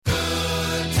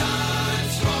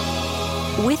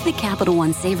With the Capital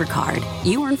One Savor Card,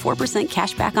 you earn 4%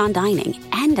 cash back on dining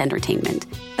and entertainment.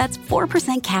 That's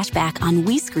 4% cash back on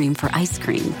We Scream for ice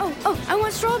cream. Oh, I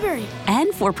want strawberry. And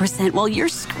 4% while you're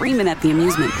screaming at the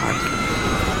amusement park.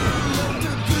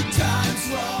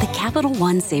 The Capital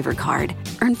One Savor Card.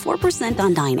 Earn 4%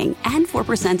 on dining and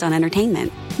 4% on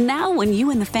entertainment. Now when you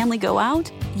and the family go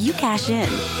out, you cash in.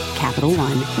 Capital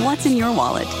One, what's in your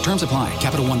wallet? Terms apply.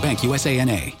 Capital One Bank, USA,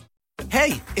 N.A.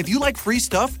 Hey, if you like free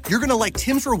stuff, you're going to like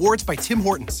Tim's Rewards by Tim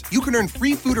Hortons. You can earn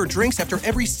free food or drinks after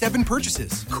every 7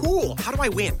 purchases. Cool. How do I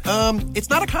win? It's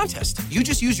not a contest. You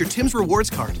just use your Tim's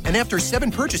Rewards card, and after 7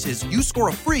 purchases, you score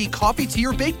a free coffee, tea,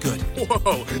 or baked good.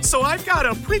 Whoa, so I've got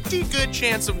a pretty good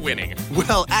chance of winning.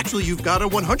 Well, actually, you've got a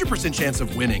 100% chance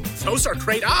of winning. Those are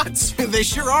great odds. They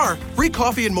sure are. Free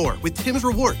coffee and more with Tim's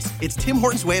Rewards. It's Tim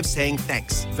Hortons' way of saying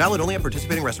thanks. Valid only at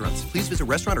participating restaurants. Please visit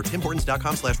restaurant or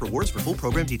timhortons.com/rewards for full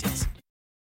program details.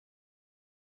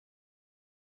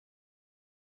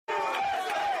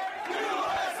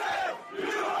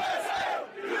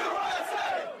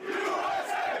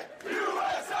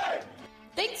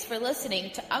 Thanks for listening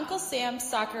to Uncle Sam's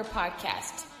Soccer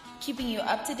Podcast, keeping you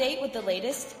up to date with the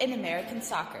latest in American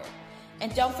soccer.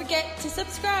 And don't forget to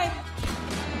subscribe.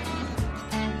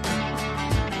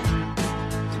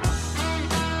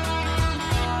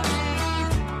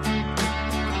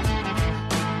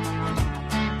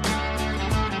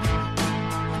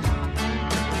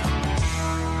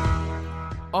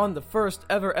 On the first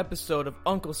ever episode of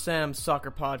Uncle Sam's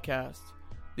Soccer Podcast,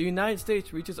 the United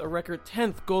States reaches a record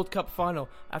 10th Gold Cup final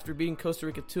after beating Costa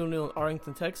Rica 2-0 in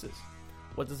Arlington, Texas.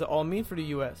 What does it all mean for the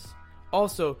U.S.?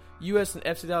 Also, U.S. and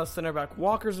FC Dallas center back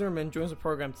Walker Zimmerman joins the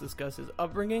program to discuss his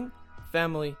upbringing,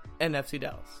 family, and FC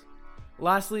Dallas.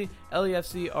 Lastly,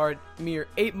 LAFC are a mere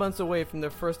 8 months away from their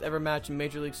first ever match in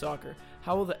Major League Soccer.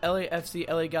 How will the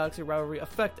LAFC-LA Galaxy rivalry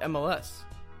affect MLS?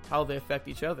 How will they affect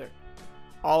each other?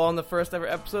 All on the first ever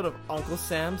episode of Uncle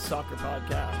Sam's Soccer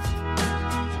Podcast.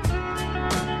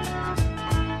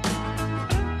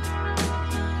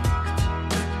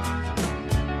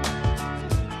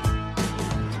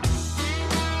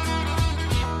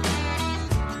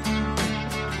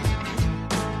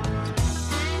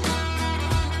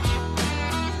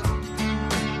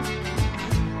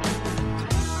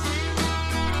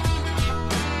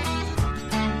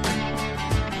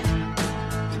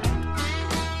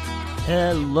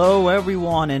 Hello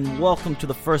everyone and welcome to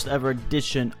the first ever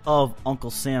edition of Uncle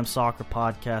Sam's Soccer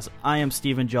Podcast. I am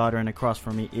Steven Jotter and across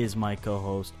from me is my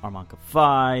co-host Armand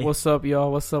Kafai. What's up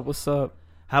y'all? What's up?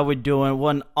 How we doing?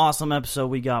 What an awesome episode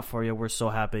we got for you. We're so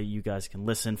happy you guys can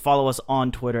listen. Follow us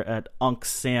on Twitter at Unc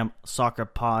Sam Soccer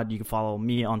Pod. You can follow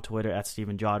me on Twitter at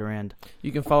Steven Jotter and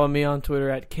you can follow me on Twitter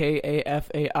at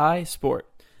KAFAI Sport.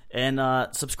 And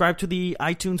subscribe to the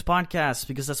iTunes podcast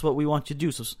because that's what we want you to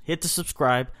do. So hit the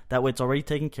subscribe. That way it's already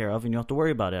taken care of and you don't have to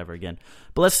worry about it ever again.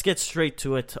 But let's get straight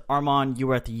to it. Armand, you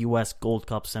were at the U.S. Gold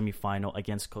Cup semifinal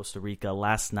against Costa Rica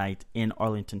last night in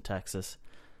Arlington, Texas.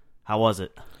 How was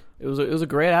it? It was a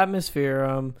great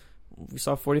atmosphere. We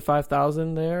saw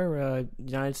 45,000 there.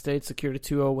 United States secured a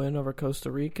 2-0 win over Costa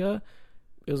Rica.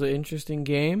 It was an interesting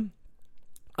game.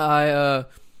 When I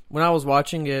was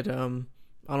watching it,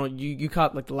 I don't know, you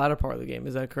caught like the latter part of the game,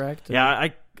 is that correct? Yeah,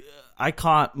 I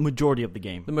caught majority of the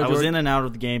game. I was in and out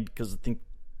of the game because I think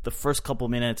the first couple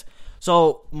minutes.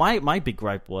 So my big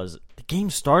gripe was the game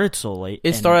started so late.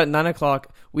 It started at 9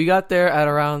 o'clock. We got there at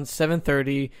around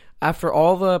 7:30. After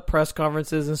all the press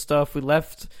conferences and stuff, me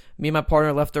and my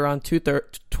partner left around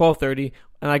 12:30,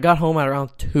 and I got home at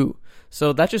around 2.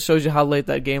 So that just shows you how late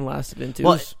that game lasted into.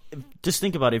 Well, just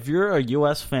think about it. If you're a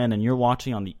U.S. fan and you're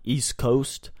watching on the East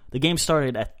Coast, the game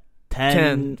started at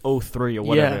 10:03 or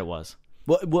whatever it was.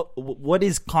 What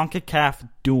is CONCACAF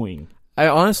doing? I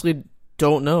honestly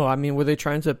don't know. I mean, were they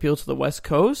trying to appeal to the West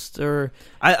Coast or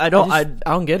I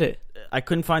don't get it. I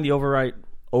couldn't find the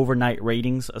overnight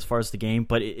ratings as far as the game,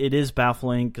 but it is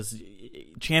baffling because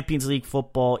Champions League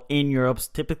football in Europe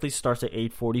typically starts at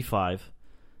 8:45.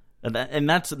 And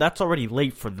that's already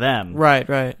late for them. Right.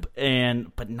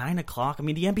 But 9 o'clock, I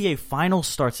mean, the NBA Finals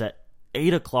starts at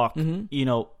 8 o'clock,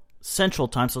 Central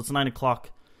Time, so it's 9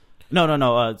 o'clock. No. 8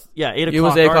 o'clock. It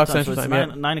was 8 o'clock Central Time, yeah.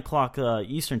 9 o'clock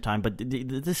Eastern Time, but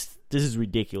this is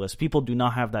ridiculous. People do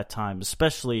not have that time,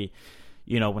 especially,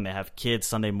 when they have kids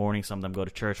Sunday morning, some of them go to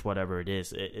church, whatever it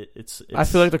is. It's I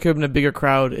feel like there could have been a bigger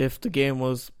crowd if the game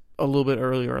was a little bit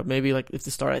earlier, maybe like if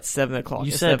they start at 7 o'clock.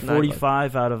 You said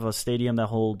 45 out of a stadium that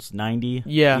holds 90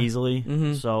 easily.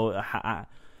 Mm-hmm. So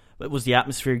was the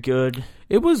atmosphere good?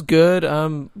 It was good.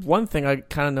 One thing I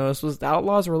kind of noticed was the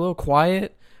Outlaws were a little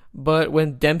quiet, but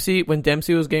when Dempsey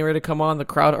was getting ready to come on, the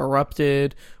crowd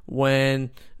erupted. When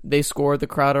they scored, the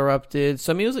crowd erupted.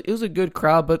 So I mean, it was a good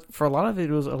crowd, but for a lot of it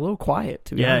was a little quiet,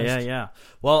 to be honest. Yeah.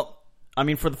 Well, I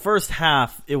mean, for the first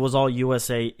half, it was all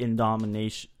USA in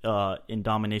domination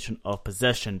of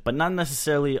possession, but not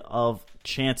necessarily of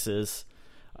chances.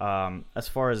 As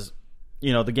far as,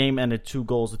 the game ended 2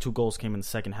 goals. The 2 goals came in the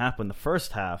second half. But in the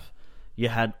first half, you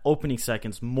had opening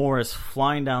seconds, Morris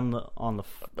flying down on the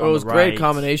right. It was great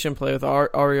combination play with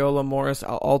Areola, Morris,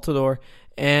 Altidore.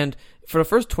 And for the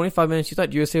first 25 minutes, you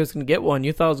thought USA was going to get one.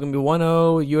 You thought it was going to be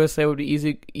 1-0. USA would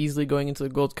be easily going into the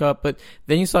Gold Cup. But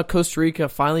then you saw Costa Rica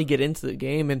finally get into the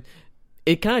game, and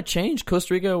it kind of changed.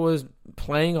 Costa Rica was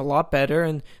playing a lot better,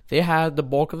 and they had the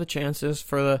bulk of the chances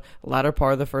for the latter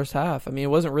part of the first half. I mean, it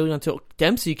wasn't really until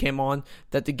Dempsey came on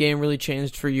that the game really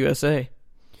changed for USA.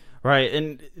 Right,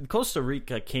 and Costa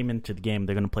Rica came into the game,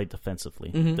 they're going to play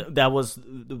defensively. Mm-hmm. That was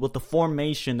with the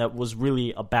formation that was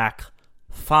really a back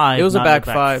 5. It was a back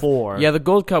 5. 4. Yeah, the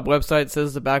Gold Cup website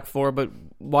says the back 4, but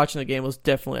watching the game was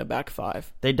definitely a back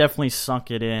 5. They definitely sunk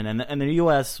it in, and the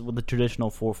U.S. with the traditional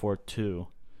 4-4-2.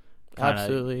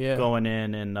 Absolutely, yeah. Going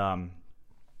in and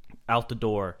out the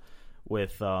door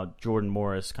with Jordan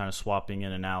Morris kind of swapping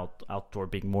in and out. Outdoor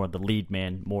being more the lead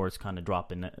man, Morris kind of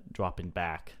dropping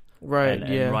back. Right,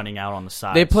 and running out on the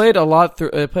sides. They played a lot through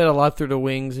the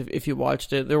wings. If you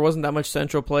watched it, there wasn't that much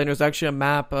central play. And there's actually a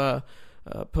map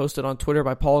posted on Twitter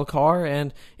by Paul Carr,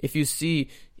 and if you see,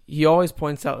 he always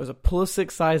points out there's a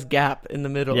Pulisic-sized gap in the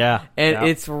middle. Yeah, and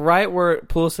it's right where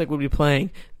Pulisic would be playing.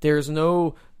 There was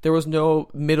no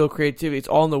middle creativity. It's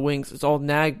all in the wings. It's all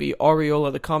Nagbe,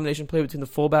 Areola, the combination play between the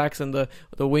fullbacks and the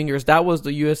wingers. That was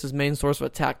the U.S.'s main source of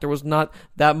attack. There was not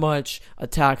that much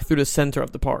attack through the center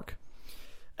of the park.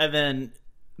 And then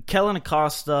Kellen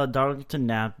Acosta, Darlington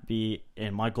Nagbe,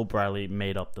 and Michael Bradley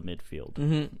made up the midfield.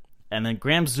 Mm-hmm. And then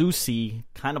Graham Zusi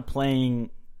kind of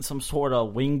playing some sort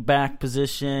of wing-back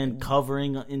position,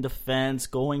 covering in defense,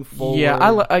 going forward. Yeah,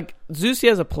 I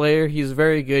Zusi as a player, he's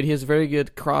very good. He has very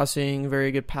good crossing,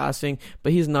 very good passing,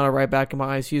 but he's not a right back in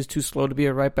my eyes. He is too slow to be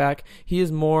a right back. He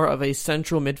is more of a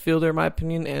central midfielder, in my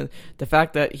opinion, and the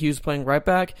fact that he was playing right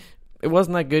back, it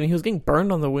wasn't that good, and he was getting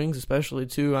burned on the wings especially,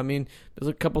 too. I mean, there's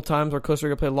a couple times where Costa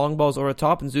Rica played long balls over the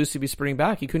top, and Zusi be sprinting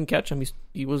back. He couldn't catch him.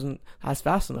 He wasn't as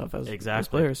fast enough as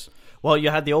players. Well,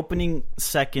 you had the opening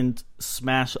second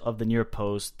smash of the near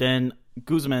post. Then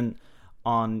Guzman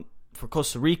for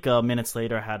Costa Rica minutes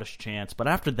later had a chance. But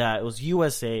after that, it was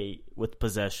USA with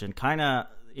possession. Kind of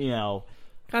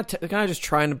just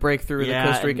trying to break through the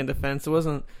Costa Rican defense. It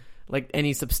wasn't like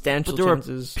any substantial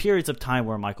chances. Were periods of time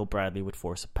where Michael Bradley would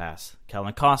force a pass. Kellen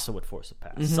Acosta would force a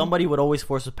pass. Mm-hmm. Somebody would always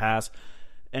force a pass.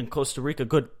 And Costa Rica,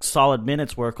 good solid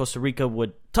minutes where Costa Rica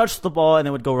would touch the ball and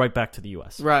then would go right back to the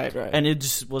U.S. Right. And it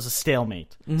just was a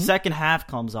stalemate. Mm-hmm. Second half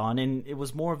comes on, and it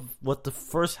was more of what the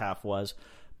first half was.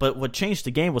 But what changed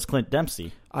the game was Clint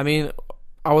Dempsey. I mean,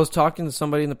 I was talking to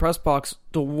somebody in the press box.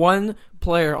 The one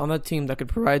player on that team that could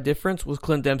provide difference was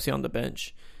Clint Dempsey on the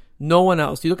bench. No one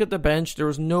else. You look at the bench, there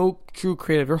was no true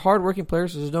creative. They're hardworking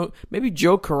players. There's no, maybe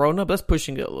Joe Corona, but that's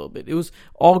pushing it a little bit. It was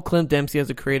all Clint Dempsey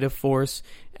as a creative force.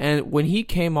 And when he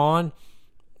came on,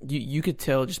 you could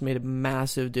tell it just made a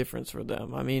massive difference for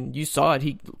them. I mean, you saw it.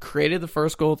 He created the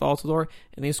first goal with Altidore,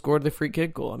 and he scored the free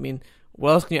kick goal. I mean,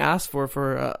 what else can you ask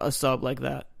for a sub like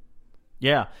that?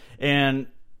 Yeah. And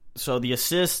so the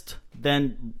assist,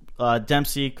 then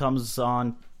Dempsey comes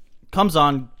on,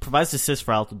 provides the assist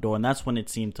for Altidore, and that's when it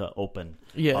seemed to open.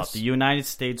 Yes. The United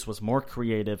States was more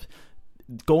creative.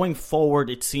 Going forward,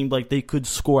 it seemed like they could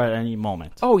score at any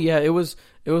moment. Oh, yeah. It was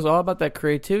all about that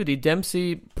creativity.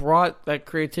 Dempsey brought that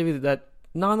creativity, that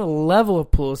not on the level of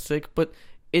Pulisic, but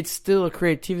it's still a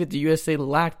creativity the USA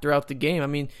lacked throughout the game. I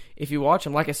mean, if you watch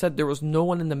him, like I said, there was no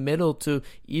one in the middle to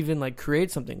even create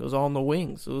something. It was all on the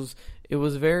wings. It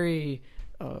was very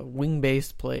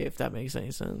wing-based play, if that makes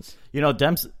any sense.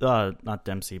 Dempsey, not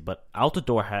Dempsey, but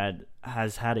Altidore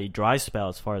has had a dry spell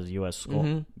as far as U.S.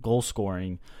 goal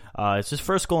scoring. It's his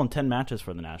first goal in 10 matches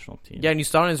for the national team. Yeah, and you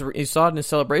saw it in his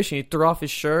celebration. He threw off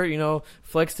his shirt,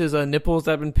 flexed his nipples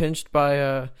that had been pinched by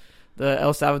the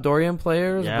El Salvadorian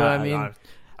players. Yeah, but I mean,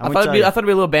 I thought it'd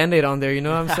be a little Band-Aid on there. You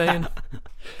know what I'm saying?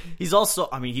 He's also,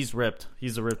 he's ripped.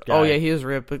 He's a ripped guy. Oh yeah, he is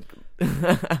ripped. But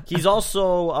he's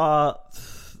also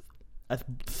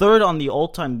third on the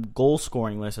all-time goal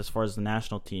scoring list as far as the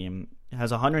national team. He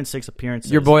has 106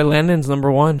 appearances. Your boy Landon's number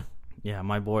 1. Yeah,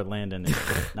 my boy Landon is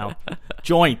now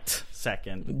joint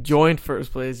second. Joint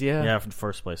first place, yeah. Yeah, for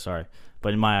first place, sorry.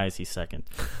 But in my eyes, he's second.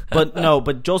 But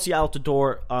Josie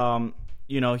Altidore,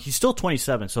 he's still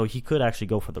 27, so he could actually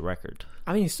go for the record.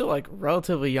 I mean, he's still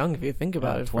relatively young if you think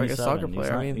about it for a soccer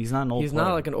player. He's not an old player. He's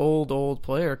not an old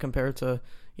player compared to,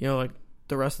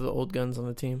 the rest of the old guns on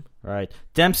the team. Right.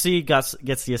 Dempsey gets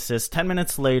the assist. 10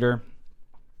 minutes later,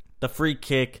 the free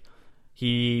kick,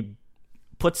 he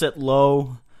puts it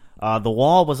low. The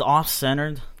wall was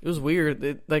off-centered. It was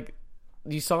weird.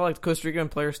 You saw the Costa Rican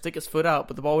player stick his foot out,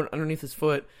 but the ball went underneath his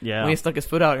foot. Yeah. When he stuck his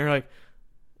foot out, and you're like,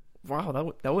 wow,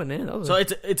 that wouldn't in. So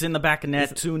it's in the back of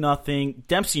net, 2-0.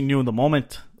 Dempsey knew the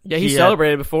moment. Yeah, he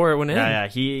celebrated before it went in. Yeah,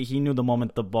 he knew the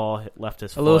moment the ball left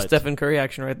his foot. A little Stephen Curry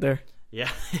action right there. Yeah,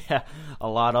 a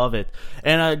lot of it.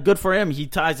 And good for him. He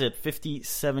ties it,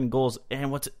 57 goals.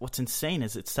 And what's insane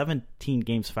is it's 17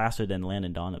 games faster than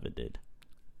Landon Donovan did.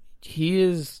 He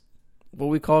is what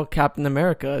we call Captain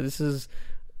America. This is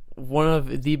one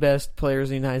of the best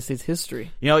players in United States history.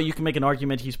 You can make an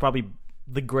argument he's probably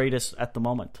the greatest at the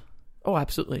moment. Oh,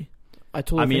 absolutely. I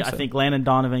think Landon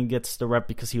Donovan gets the rep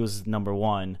because he was number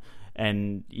one,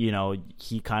 and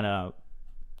he kind of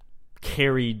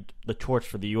carried the torch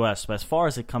for the U.S. But as far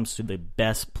as it comes to the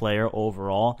best player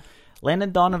overall,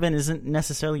 Landon Donovan isn't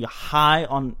necessarily high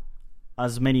on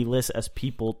as many lists as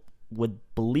people would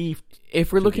believe.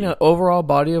 If we're looking at overall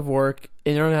body of work,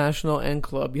 international and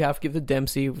club, you have to give the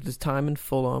Dempsey with his time in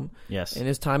Fulham. Yes. And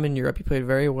his time in Europe, he played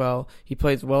very well. He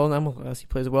plays well in MLS. He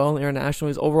plays well in international.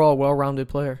 He's overall a well-rounded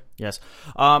player. Yes.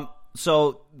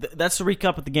 So that's the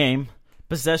recap of the game.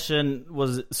 Possession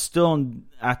was still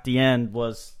at the end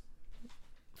was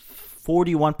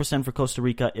 41% for Costa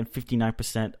Rica and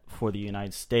 59% for the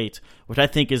United States, which I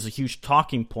think is a huge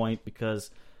talking point because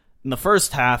in the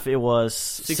first half, it was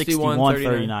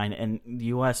 61-39, and the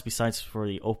U.S., besides for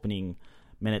the opening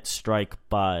minute strike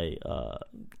by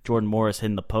Jordan Morris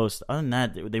hitting the post, other than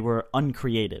that, they were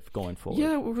uncreative going forward. Yeah,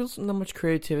 there wasn't that much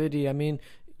creativity. I mean,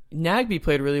 Nagby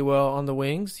played really well on the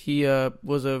wings. He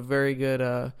was a very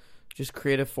good just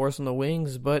creative force on the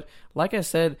wings. But like I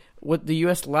said, what the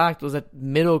U.S. lacked was that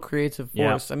middle creative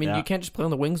force. You can't just play on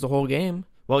the wings the whole game.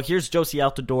 Well, here's Josie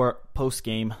Altidore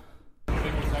post-game.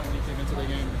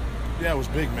 Yeah, it was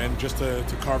big, man, just to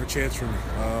carve a chance for me.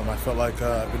 I felt like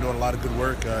I've been doing a lot of good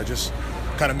work. Just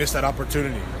kind of missed that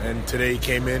opportunity. And today he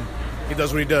came in. He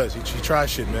does what he does. He tries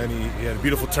shit, man. He had a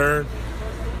beautiful turn,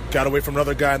 got away from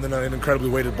another guy, and then an incredibly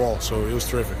weighted ball. So it was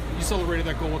terrific. You celebrated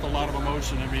that goal with a lot of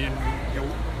emotion. I mean,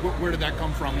 where did that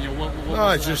come from? No,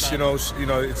 it's just,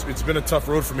 it's been a tough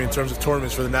road for me in terms of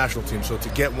tournaments for the national team. So to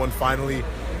get one finally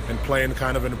and play in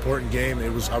kind of an important game,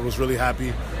 I was really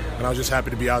happy. And I was just happy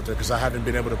to be out there because I haven't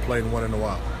been able to play in one in a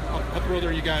while. How thrilled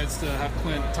are you guys to have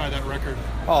Clint tie that record?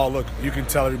 Oh, look, you can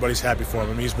tell everybody's happy for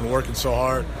him. I mean, he's been working so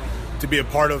hard to be a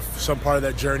part of some part of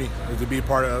that journey, or to be a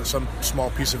part of some small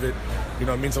piece of it.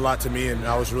 It means a lot to me, and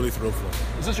I was really thrilled for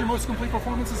him. Is this your most complete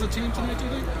performance as a team tonight, do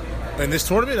you think? In this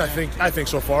tournament, I think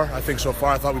so far. I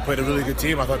thought we played a really good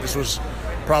team. I thought this was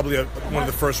probably one of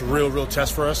the first real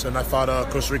tests for us, and I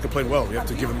thought Costa Rica played well. You have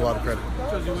to give them a lot of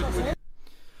credit.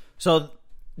 So,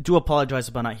 do apologize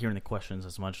about not hearing the questions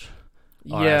as much.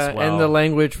 Yeah, well. And the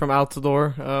language from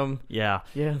Altidore. Yeah.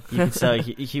 You could tell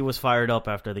he was fired up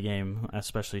after the game,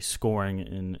 especially scoring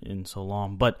in so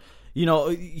long. But,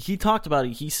 he talked about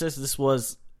it. He says this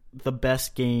was the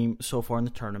best game so far in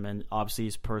the tournament.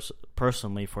 Obviously,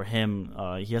 personally for him,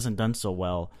 he hasn't done so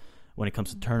well when it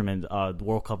comes to tournament. The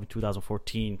World Cup in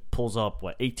 2014 pulls up,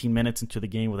 18 minutes into the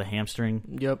game with a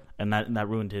hamstring? Yep. And that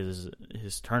ruined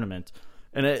his tournament.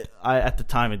 And at the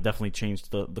time, it definitely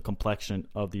changed the complexion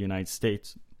of the United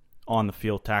States on the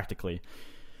field tactically.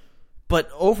 But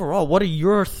overall, what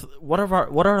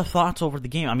are our thoughts over the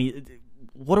game? I mean,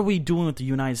 what are we doing with the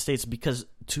United States? Because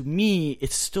to me,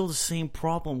 it's still the same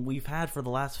problem we've had for the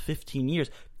last 15 years.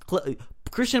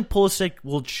 Christian Pulisic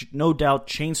will no doubt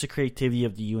change the creativity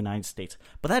of the United States.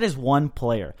 But that is one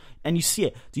player. And you see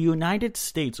it. The United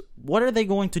States, what are they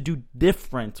going to do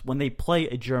different when they play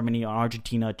a Germany, an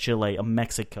Argentina, a Chile, a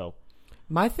Mexico?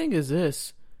 My thing is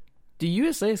this. The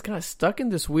USA is kind of stuck in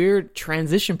this weird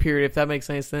transition period, if that makes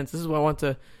any sense. This is what I want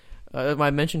to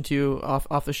I mentioned to you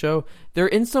off the show. They're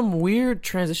in some weird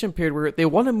transition period where they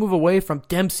want to move away from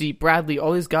Dempsey, Bradley,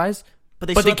 all these guys. But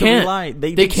they can't. Rely.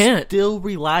 They can't. Still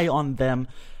rely on them,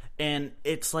 and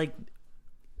it's like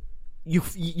you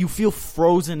feel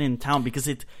frozen in town because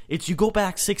it's you go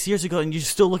back 6 years ago and you're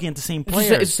still looking at the same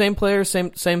players. It's the same players,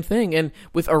 same thing. And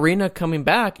with Arena coming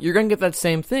back, you're gonna get that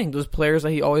same thing. Those players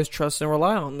that he always trusts and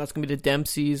rely on. That's gonna be the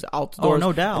Dempseys, Altidores,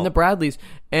 no doubt, and the Bradleys.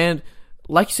 And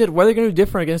like you said, what are they gonna do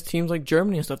different against teams like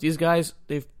Germany and stuff? These guys,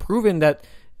 they've proven that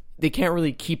they can't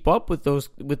really keep up with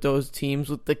those teams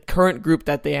with the current group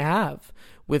that they have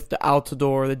with the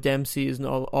Altidore, the Dempseys, and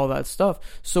all that stuff.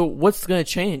 So what's going to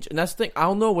change? And that's the thing. I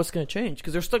don't know what's going to change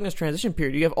because they're stuck in this transition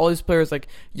period. You have all these players, like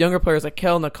younger players like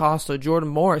Kel Acosta, Jordan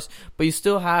Morris, but you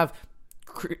still have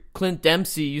Clint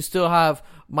Dempsey, you still have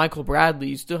Michael Bradley,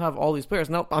 you still have all these players.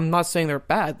 Now, I'm not saying they're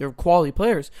bad, they're quality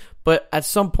players, but at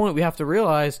some point we have to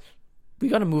realize we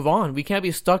got to move on. We can't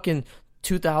be stuck in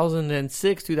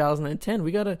 2006, 2010.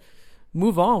 We got to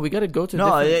move on. We got to go to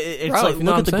it's route, like,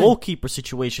 look at the goalkeeper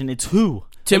situation. It's who?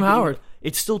 Tim Howard.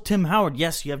 It's still Tim Howard.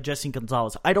 Yes, you have Jesse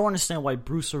Gonzalez. I don't understand why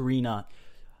Bruce Arena.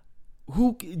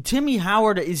 Timmy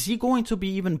Howard, is he going to be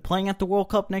even playing at the World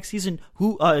Cup next season?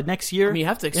 Next year? I mean, you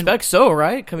have to expect so,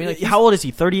 right? I mean, like, how old is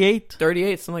he? 38?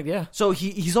 38, something like that. Yeah. So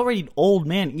he's already an old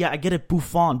man. Yeah, I get it,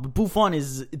 Buffon. But Buffon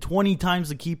is 20 times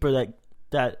the keeper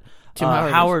that Tim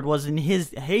Howard was in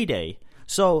his heyday.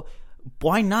 So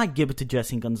why not give it to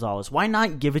Jesse Gonzalez? Why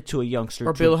not give it to a youngster?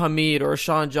 Or Bill Hamid or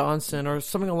Sean Johnson or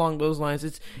something along those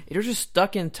lines. They're just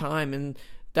stuck in time, and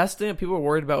that's the thing that people are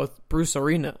worried about with Bruce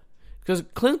Arena. Because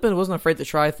Klinsmann wasn't afraid to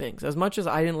try things. As much as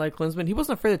I didn't like Klinsmann, he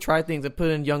wasn't afraid to try things and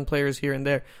put in young players here and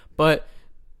there. But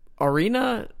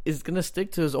Arena is going to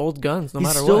stick to his old guns no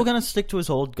matter what. He's still going to stick to his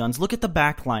old guns. Look at the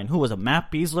back line. Who was it?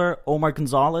 Matt Beasler, Omar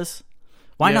Gonzalez?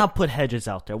 Why not put Hedges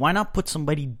out there? Why not put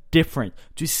somebody different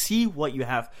to see what you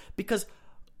have? Because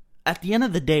at the end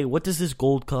of the day, what does this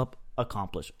Gold Cup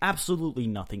accomplish? Absolutely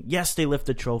nothing. Yes, they lift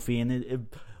the trophy, and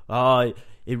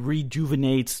it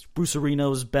rejuvenates. Bruce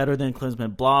Arena is better than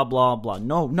Klinsmann, blah, blah, blah.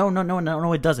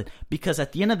 No, it doesn't. Because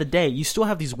at the end of the day, you still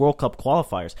have these World Cup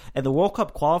qualifiers. And the World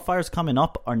Cup qualifiers coming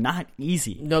up are not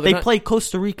easy. No, they play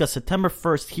Costa Rica September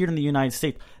 1st here in the United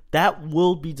States. That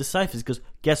will be decisive because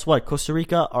guess what? Costa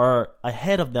Rica are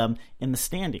ahead of them in the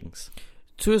standings.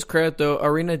 To his credit, though,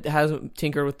 Arena has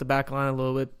tinkered with the back line a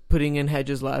little bit, putting in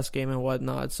Hedges last game and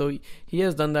whatnot. So he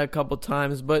has done that a couple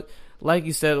times. But like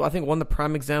you said, I think one of the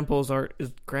prime examples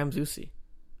is Graham Zusi.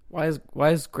 Why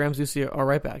is Graham Zusi our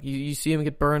right back? You see him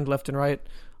get burned left and right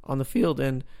on the field,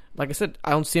 and like I said,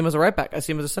 I don't see him as a right back. I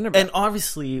see him as a center back. And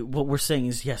obviously, what we're saying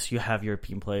is, yes, you have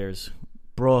European players: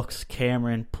 Brooks,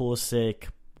 Cameron, Pulisic,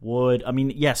 Wood. I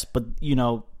mean, yes, but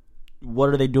what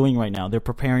are they doing right now? They're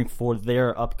preparing for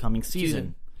their upcoming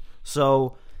season.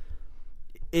 So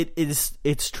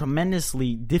it's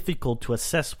tremendously difficult to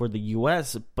assess for the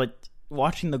U.S., but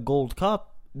watching the Gold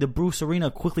Cup, the Bruce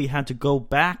Arena quickly had to go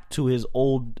back to his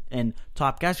old and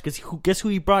top guys because guess who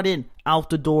he brought in out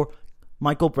the door?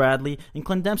 Michael Bradley and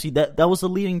Clint Dempsey. That was the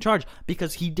leading charge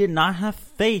because he did not have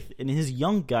faith in his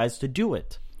young guys to do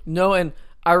it. No, and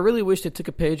I really wish they took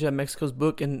a page out of Mexico's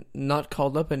book and not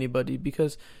called up anybody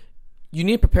because you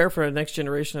need to prepare for the next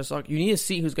generation of soccer. You need to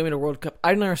see who's going to the World Cup.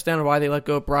 I don't understand why they let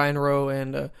go of Brian Rowe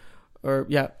and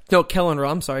Kellen Rowe.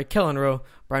 I'm sorry, Kellen Rowe.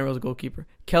 Brian Rowe's a goalkeeper.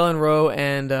 Kellen Rowe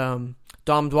and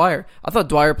Dom Dwyer. I thought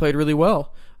Dwyer played really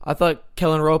well. I thought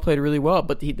Kellen Rowe played really well,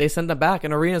 but they sent them back,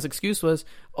 and Arena's excuse was,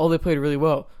 they played really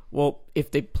well. Well,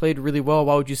 if they played really well,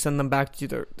 why would you send them back to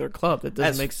their club? That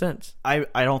doesn't make sense. I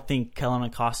don't think Kellen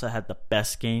Acosta had the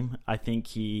best game. I think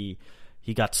he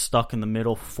got stuck in the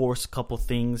middle, forced a couple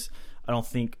things. I don't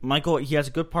think he has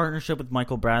a good partnership with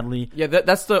Michael Bradley. Yeah,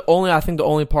 that's the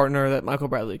only partner that Michael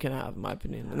Bradley can have, in my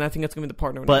opinion. And I think that's going to be the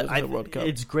partner when he goes to the World Cup.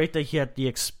 It's great that he had the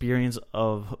experience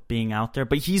of being out there,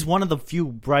 but he's one of the few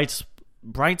bright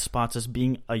spots as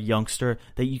being a youngster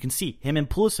that you can see. Him and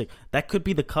Pulisic, that could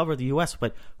be the cover of the U.S.,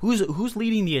 but who's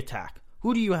leading the attack?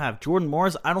 Who do you have? Jordan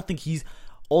Morris? I don't think he's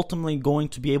ultimately going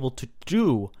to be able to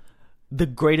do the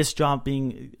greatest job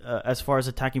being as far as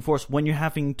attacking force when you're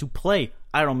having to play,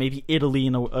 I don't know, maybe Italy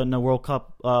in a World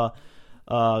Cup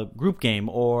group game,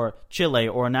 or Chile,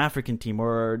 or an African team,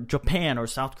 or Japan, or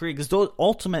South Korea. Because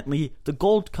ultimately, the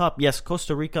Gold Cup, yes,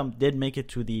 Costa Rica did make it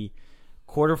to the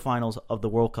quarterfinals of the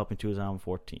World Cup in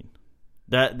 2014.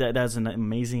 That is an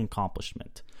amazing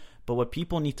accomplishment. But what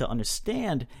people need to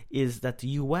understand is that the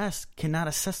U.S. cannot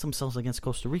assess themselves against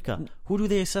Costa Rica. Who do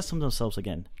they assess themselves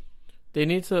against? They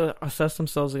need to assess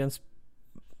themselves against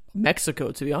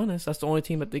Mexico, to be honest. That's the only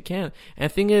team that they can. And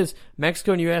the thing is,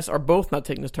 Mexico and U.S. are both not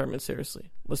taking this tournament seriously.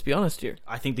 Let's be honest here.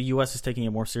 I think the U.S. is taking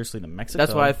it more seriously than Mexico.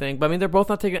 That's what I think. But I mean, they're both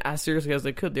not taking it as seriously as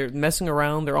they could. They're messing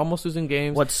around. They're almost losing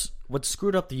games. What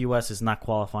screwed up the U.S. is not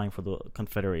qualifying for the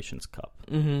Confederations Cup.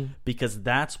 Mm-hmm. Because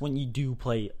that's when you do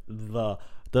play the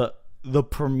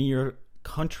premier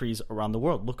countries around the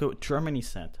world. Look at what Germany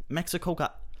sent. Mexico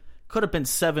could have been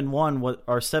 7-1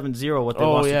 or 7-0 what they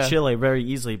lost to Chile very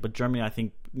easily, but Germany, I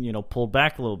think, pulled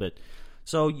back a little bit.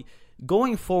 So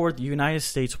going forward, the United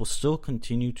States will still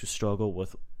continue to struggle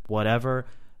with whatever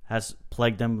has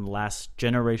plagued them in the last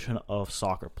generation of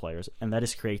soccer players, and that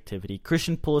is creativity.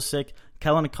 Christian Pulisic,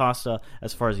 Kellen Acosta,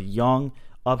 as far as young,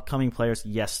 upcoming players,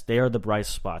 yes, they are the bright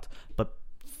spot. But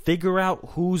Figure out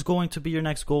who's going to be your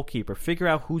next goalkeeper. Figure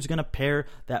out who's going to pair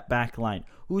that back line.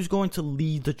 Who's going to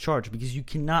lead the charge, because you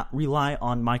cannot rely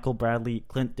on Michael Bradley,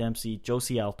 Clint Dempsey,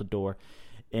 Josie Altidore,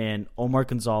 and Omar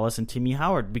Gonzalez and Timmy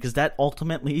Howard, because that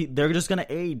ultimately, they're just going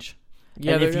to age.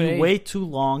 Yeah, and if you wait too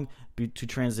long to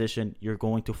transition, you're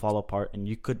going to fall apart, and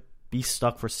you could be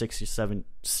stuck for 6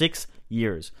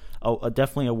 years.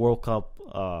 Definitely a World Cup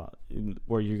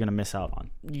where you're going to miss out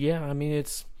on. Yeah, I mean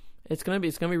it's gonna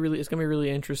be really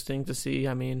interesting to see.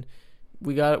 I mean,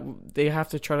 they have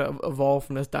to try to evolve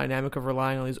from this dynamic of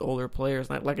relying on these older players.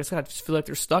 And like I said, I just feel like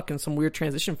they're stuck in some weird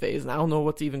transition phase, and I don't know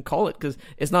what to even call it, because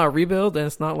it's not a rebuild, and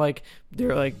it's not like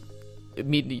they're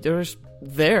just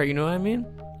there. You know what I mean?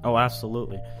 Oh,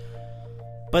 absolutely.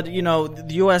 But, the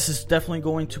U.S. is definitely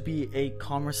going to be a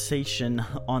conversation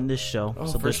on this show. Oh,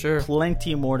 so for there's sure.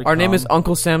 Plenty more to come. Our name is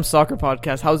Uncle Sam's Soccer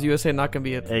Podcast. How's USA not going to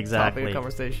be a topic of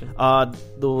conversation?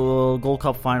 The Gold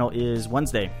Cup final is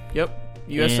Wednesday. Yep.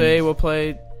 USA will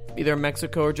play either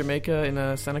Mexico or Jamaica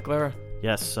in Santa Clara.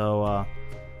 Yes, so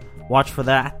watch for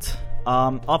that.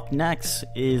 Up next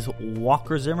is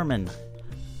Walker Zimmerman.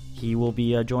 He will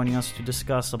be joining us to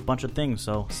discuss a bunch of things,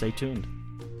 so stay tuned.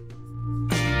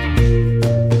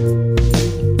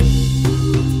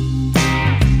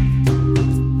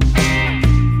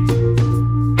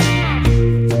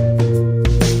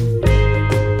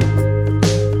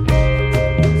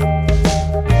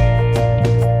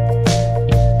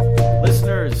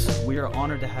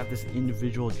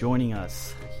 Individual joining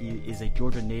us. He is a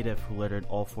Georgia native who lettered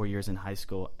all 4 years in high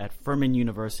school. At Furman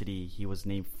University, he was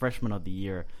named Freshman of the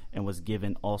Year and was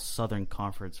given All Southern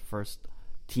Conference first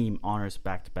team honors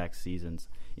back-to-back seasons.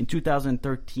 In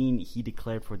 2013, he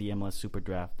declared for the MLS Super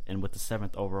Draft, and with the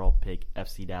 7th overall pick,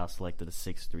 FC Dallas selected a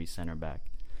 6'3" center back.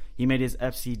 He made his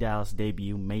FC Dallas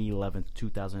debut May 11,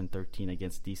 2013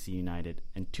 against DC United,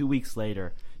 and 2 weeks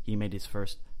later, he made his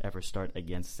first ever start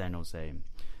against San Jose.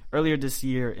 Earlier this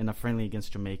year, in a friendly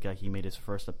against Jamaica, he made his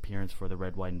first appearance for the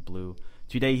Red, White, and Blue.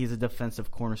 Today, he's a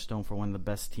defensive cornerstone for one of the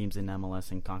best teams in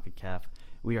MLS and CONCACAF.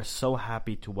 We are so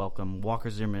happy to welcome Walker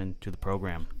Zimmerman to the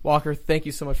program. Walker, thank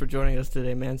you so much for joining us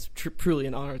today, man. It's truly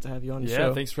an honor to have you on the show.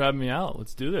 Yeah, thanks for having me out.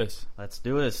 Let's do this.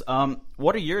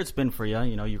 What a year it's been for you.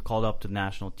 You're called up to the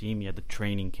national team. You had the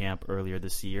training camp earlier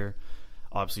this year,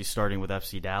 obviously starting with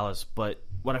FC Dallas. But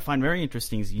what I find very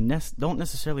interesting is you don't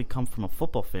necessarily come from a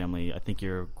football family. I think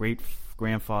your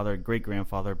great-grandfather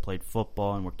played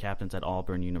football and were captains at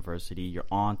Auburn University. Your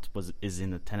aunt is in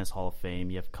the Tennis Hall of Fame.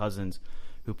 You have cousins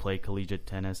who play collegiate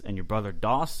tennis, and your brother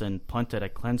Dawson punted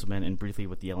at Klinsmann and briefly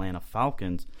with the Atlanta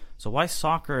Falcons. So why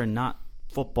soccer and not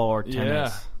football or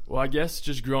tennis? Yeah, well, I guess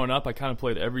just growing up, I kind of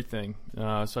played everything.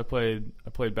 So I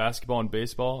played basketball and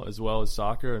baseball as well as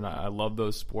soccer, and I love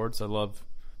those sports. I love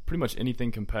pretty much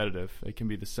anything competitive. It can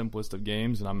be the simplest of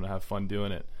games, and I'm going to have fun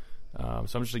doing it. So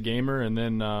I'm just a gamer, and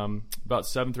then about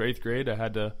 7th or 8th grade, I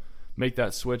had to make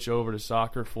that switch over to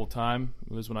soccer full time.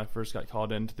 It was when I first got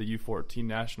called into the U14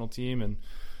 national team, and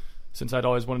since I'd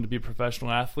always wanted to be a professional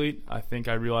athlete, I think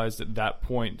I realized at that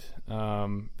point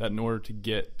that in order to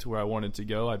get to where I wanted to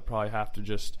go, I'd probably have to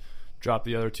just drop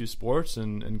the other two sports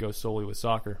and go solely with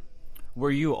soccer. Were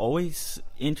you always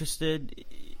interested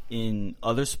in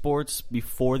other sports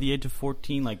before the age of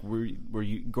 14? Like, were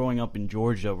you growing up in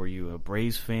Georgia? Were you a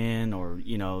Braves fan, or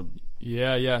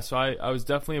Yeah. So I was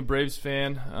definitely a Braves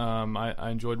fan.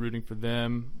 I enjoyed rooting for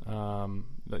them.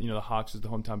 The Hawks is the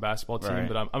hometown basketball team, right.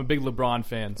 But I'm a big LeBron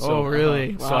fan. So, oh,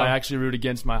 really? Wow. So I actually root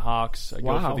against my Hawks. I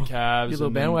go for the Cavs. You a little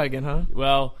bandwagon, huh?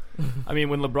 Well, I mean,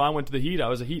 when LeBron went to the Heat, I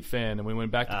was a Heat fan, and when we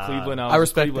went back to Cleveland, I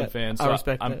was a Cleveland fan. So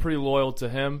I'm pretty loyal to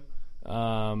him.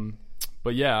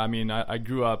 But yeah, I mean, I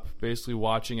grew up basically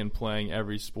watching and playing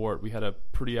every sport. We had a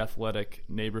pretty athletic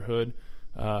neighborhood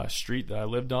street that I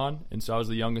lived on, and so I was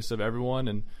the youngest of everyone,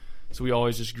 and so we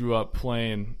always just grew up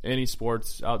playing any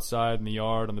sports outside in the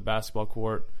yard, on the basketball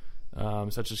court. So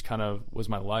that just kind of was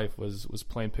my life, was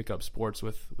playing pickup sports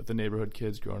with the neighborhood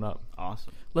kids growing up.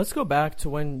 Awesome. Let's go back to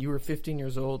when you were 15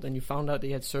 years old and you found out that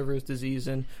you had Sever's disease.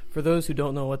 And for those who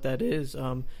don't know what that is,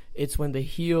 it's when the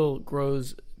heel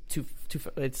grows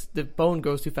the bone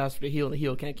grows too fast for the heel, and the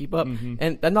heel can't keep up. Mm-hmm.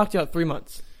 And that knocked you out 3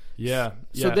 months. Yeah.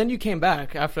 So then you came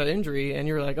back after that injury, and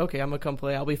you were like, okay, I'm gonna come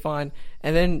play. I'll be fine.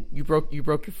 And then you broke your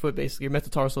foot, basically, your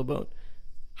metatarsal bone.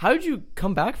 How did you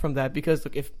come back from that? Because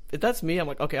look, if that's me, I'm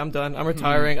like, okay, I'm done. I'm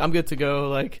retiring. I'm good to go.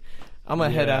 Like, I'm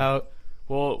gonna head out.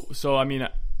 Well, so I mean,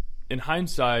 in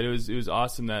hindsight, it was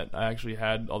awesome that I actually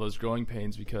had all those growing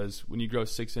pains, because when you grow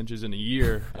 6 inches in a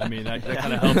year, I mean, that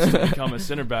kind of helps you become a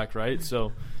center back, right?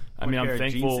 So, I mean, I'm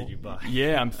thankful.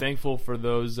 Yeah, I'm thankful for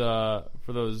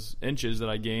those inches that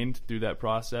I gained through that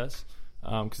process.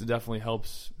 because it definitely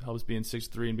helps being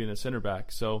 6'3" and being a center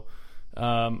back. So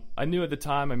I knew at the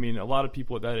time, I mean, a lot of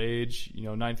people at that age,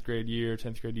 9th grade year,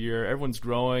 10th grade year, everyone's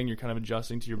growing. You're kind of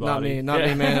adjusting to your body. Not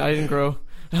me, man. I didn't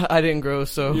grow.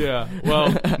 So yeah,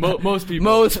 well, most people.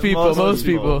 Most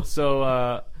people.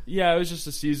 So it was just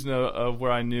a season of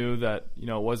where I knew that it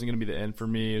wasn't going to be the end for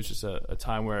me. It was just a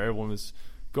time where everyone was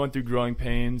going through growing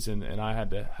pains, and I had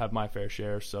to have my fair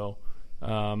share. So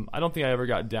I don't think I ever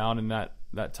got down in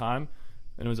that time,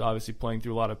 and it was obviously playing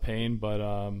through a lot of pain, but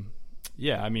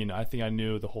I mean, I think I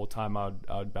knew the whole time I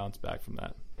would bounce back from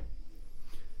that.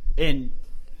 And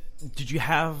did you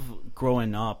have,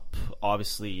 growing up,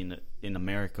 obviously in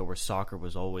America, where soccer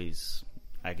was always,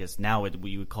 I guess now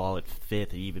we would call it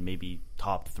fifth, or even maybe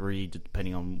top three,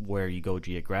 depending on where you go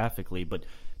geographically. But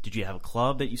did you have a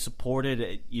club that you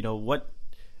supported?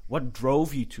 What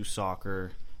drove you to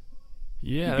soccer?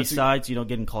 Yeah, besides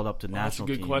getting called up to national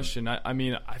team. That's a good question. I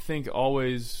mean, I think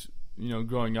always,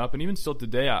 growing up, and even still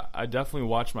today, I definitely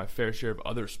watch my fair share of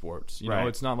other sports. You know,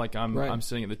 it's not like I'm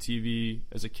sitting at the TV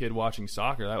as a kid watching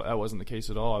soccer. That wasn't the case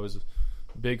at all. I was a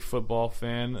big football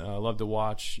fan. I loved to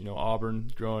watch,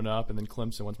 Auburn growing up, and then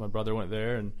Clemson once my brother went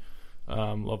there, and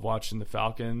loved watching the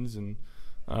Falcons. And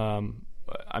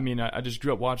I mean, I just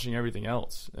grew up watching everything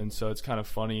else, and so it's kind of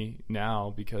funny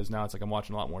now because now it's like I'm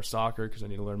watching a lot more soccer because I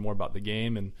need to learn more about the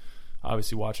game, and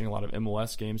obviously watching a lot of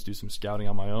MLS games, do some scouting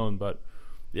on my own, but.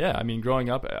 Yeah, I mean, growing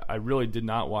up, I really did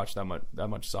not watch that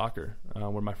much soccer.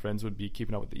 Where my friends would be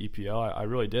keeping up with the EPL, I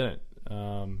really didn't.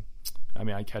 I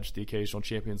mean, I'd catch the occasional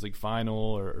Champions League final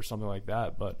or something like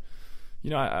that. But,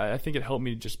 I think it helped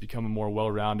me just become a more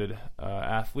well-rounded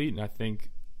athlete. And I think,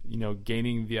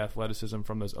 gaining the athleticism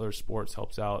from those other sports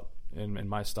helps out in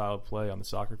my style of play on the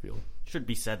soccer field. Should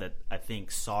be said that I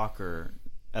think soccer,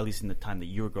 at least in the time that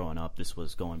you were growing up, this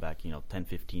was going back, 10,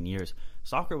 15 years,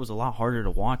 soccer was a lot harder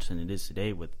to watch than it is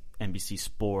today with NBC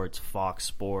Sports, Fox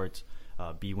Sports,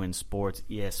 BWIN Sports,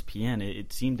 ESPN.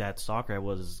 It seemed that soccer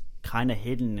was kind of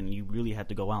hidden and you really had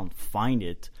to go out and find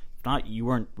it. If not, you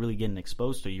weren't really getting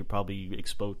exposed to it. You're probably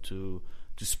exposed to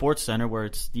Sports Center where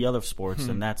it's the other sports,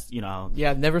 and that's,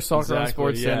 Yeah, never soccer on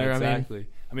Sports Center. Exactly.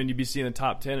 I mean, you'd be seeing the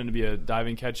top 10 and it'd be a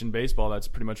diving catch in baseball. That's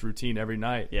pretty much routine every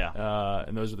night. Yeah.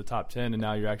 And those are the top 10, and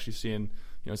now you're actually seeing,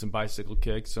 some bicycle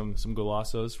kicks, some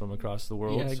golazos from across the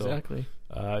world. Yeah, exactly.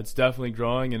 So, it's definitely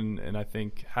growing, and I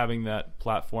think having that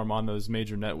platform on those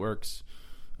major networks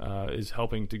is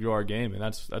helping to grow our game, and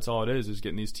that's all it is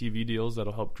getting these TV deals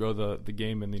that'll help grow the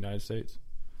game in the United States.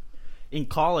 In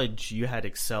college, you had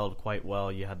excelled quite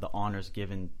well. You had the honors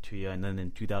given to you, and then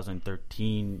in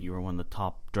 2013, you were one of the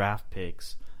top draft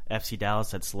picks. FC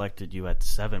Dallas had selected you at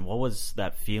 7. What was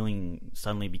that feeling,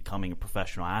 suddenly becoming a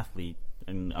professional athlete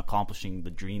and accomplishing the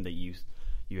dream that you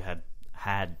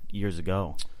had years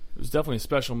ago? It was definitely a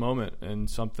special moment, and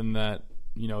something that,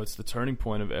 it's the turning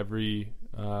point of every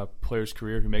player's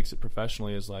career who makes it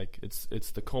professionally. Is like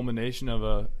it's the culmination of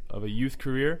a youth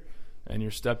career, and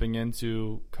you're stepping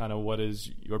into kind of what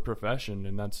is your profession,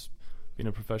 and that's being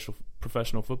a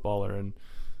professional footballer.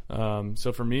 And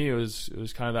so for me, it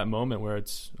was kind of that moment where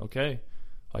it's okay,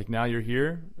 like now you're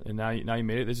here, and now you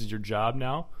made it. This is your job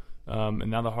now,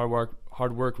 and now the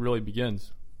hard work really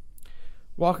begins.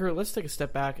 Walker, let's take a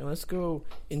step back and let's go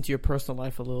into your personal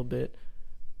life a little bit.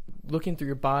 Looking through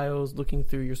your bios, looking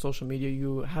through your social media,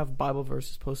 you have Bible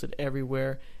verses posted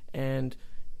everywhere, and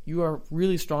you are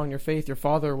really strong in your faith. Your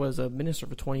father was a minister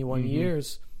for 21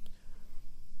 years.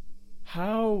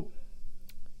 And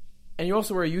you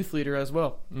also were a youth leader as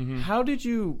well. How did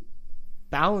you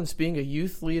balance being a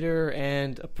youth leader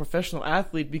and a professional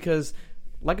athlete? Because,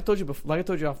 like I told you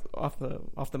off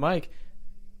the mic,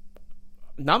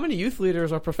 not many youth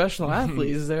leaders are professional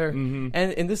athletes. And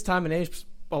in this time and age,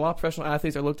 a lot of professional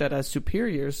athletes are looked at as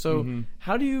superiors. So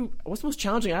what's the most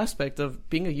challenging aspect of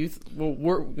being a youth,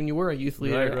 when you were a youth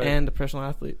leader and a professional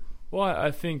athlete? Well,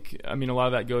 I think, a lot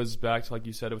of that goes back to, like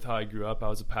you said, with how I grew up. I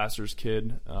was a pastor's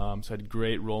kid, so I had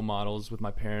great role models with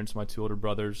my parents. My 2 older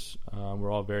brothers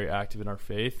were all very active in our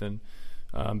faith, and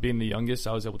being the youngest,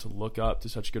 I was able to look up to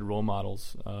such good role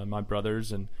models, my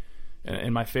brothers, and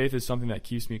my faith is something that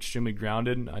keeps me extremely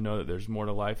grounded. I know that there's more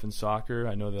to life than soccer.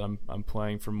 I know that I'm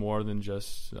playing for more than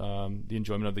just the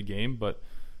enjoyment of the game, but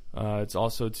it's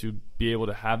also to be able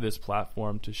to have this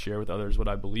platform to share with others what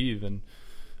I believe. And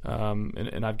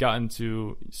I've gotten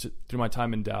to, through my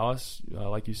time in Dallas,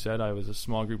 like you said, I was a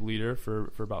small group leader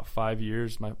for about 5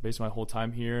 years, basically my whole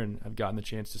time here, and I've gotten the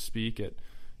chance to speak at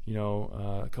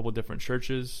a couple of different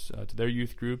churches to their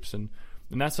youth groups, and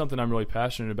that's something I'm really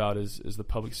passionate about is the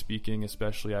public speaking,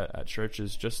 especially at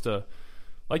churches, just to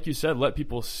like you said, let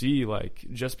people see, like,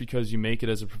 just because you make it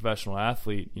as a professional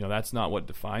athlete, that's not what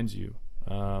defines you.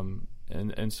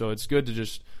 And so it's good to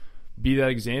just be that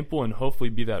example and hopefully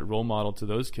be that role model to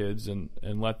those kids and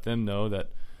let them know that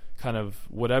kind of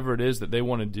whatever it is that they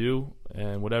want to do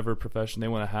and whatever profession they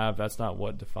want to have, that's not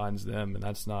what defines them, and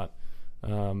that's not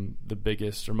the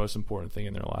biggest or most important thing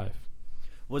in their life.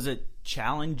 Was it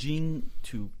challenging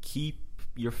to keep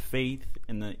your faith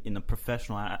in the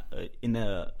professional in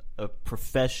a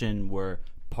profession where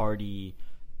party,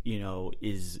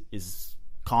 is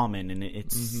common, and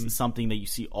it's something that you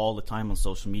see all the time on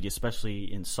social media,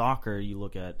 especially in soccer? You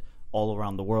look at all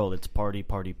around the world, it's party,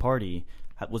 party, party.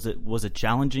 Was it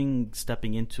challenging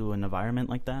stepping into an environment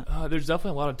like that? There's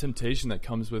definitely a lot of temptation that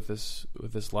comes with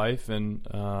this life, and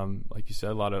like you said,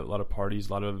 a lot of parties,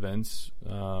 a lot of events.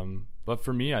 But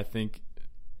for me, I think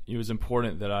it was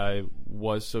important that I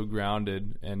was so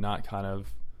grounded and not kind of,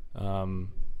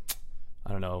 I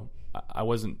don't know, I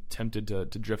wasn't tempted to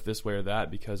drift this way or that,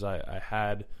 because I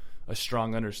had a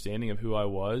strong understanding of who I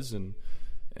was, and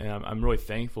I'm really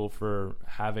thankful for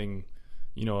having,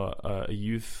 a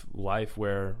youth life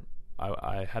where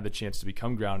I had the chance to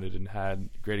become grounded and had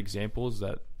great examples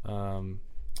that kind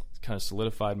of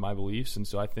solidified my beliefs. And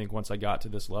so I think once I got to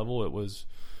this level, it was,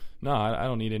 no, I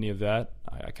don't need any of that.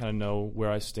 I kind of know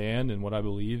where I stand and what I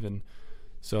believe, and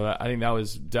so I think that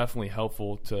was definitely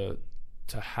helpful to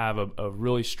have a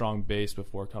really strong base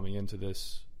before coming into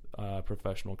this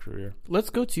professional career. Let's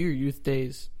go to your youth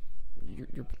days.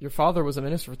 Your father was a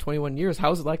minister for 21 years.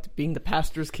 How was it like being the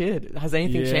pastor's kid? Has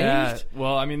anything changed?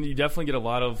 Well, I mean, you definitely get a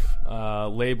lot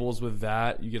of labels with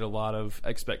that. You get a lot of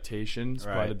expectations,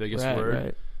 probably the biggest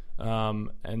word. Right.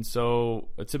 And so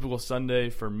a typical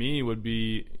Sunday for me would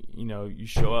be, you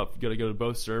show up, you got to go to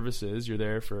both services. You're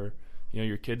there for,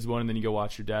 your kids one, and then you go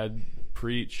watch your dad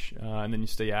preach, and then you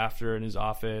stay after in his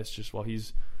office just while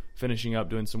he's finishing up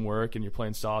doing some work, and you're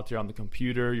playing solitaire on the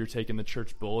computer. You're taking the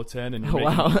church bulletin, and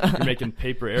you're making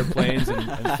paper airplanes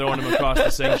and throwing them across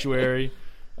the sanctuary.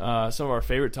 Some of our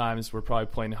favorite times were probably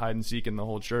playing hide and seek in the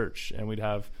whole church, and we'd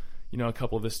have, a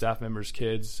couple of the staff members'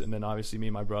 kids, and then obviously me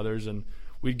and my brothers, and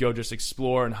we'd go just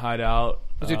explore and hide out.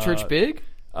 Was your church big?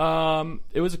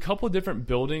 It was a couple of different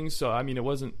buildings, so I mean, it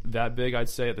wasn't that big. I'd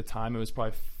say at the time it was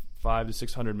probably 500 to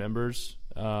 600 members.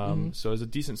 So it was a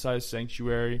decent sized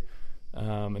sanctuary.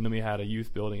 And then we had a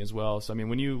youth building as well. So I mean,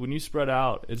 when you spread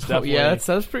out, it's definitely that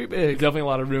sounds pretty big. Definitely a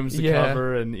lot of rooms to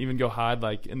cover, and even go hide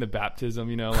like in the baptism,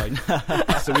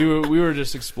 So we were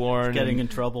just exploring, getting in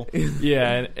trouble.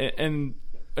 Yeah, and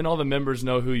all the members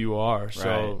know who you are.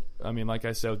 So I mean, like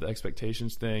I said, with the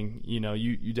expectations thing, you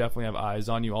definitely have eyes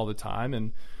on you all the time,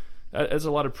 and that's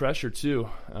a lot of pressure too.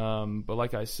 But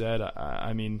like I said,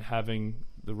 I mean, having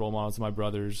the role models of my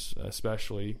brothers,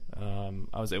 especially,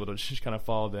 I was able to just kind of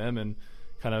follow them and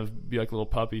kind of be like a little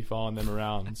puppy following them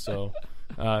around. So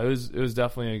it was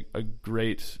definitely a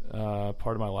great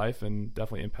part of my life, and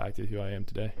definitely impacted who I am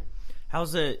today.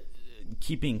 How's it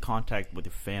keeping contact with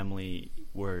your family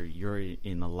where you're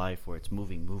in a life where it's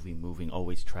moving,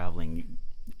 always traveling?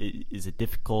 Is it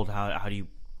difficult? How do you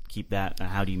keep that, and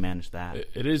how do you manage that?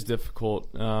 It is difficult,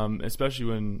 especially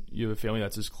when you have a family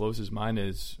that's as close as mine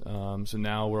is. So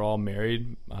now we're all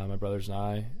married, my brothers and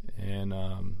I, and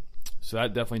so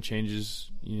that definitely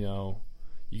changes.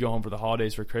 You go home for the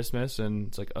holidays for Christmas, and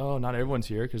it's like, oh, not everyone's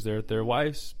here because they're at their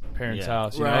wife's parents'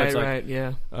 house. So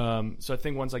I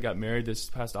think once I got married this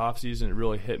past off season, it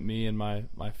really hit me and my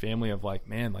family of like,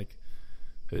 man, like,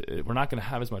 we're not going to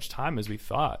have as much time as we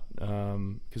thought,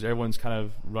 because everyone's kind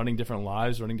of running different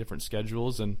lives, running different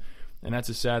schedules, and that's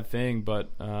a sad thing.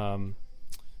 But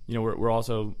we're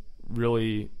also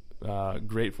really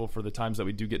grateful for the times that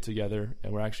we do get together,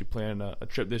 and we're actually planning a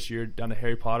trip this year down to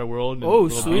Harry Potter World. Oh,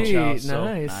 sweet, beach house.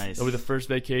 nice. It'll be the first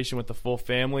vacation with the full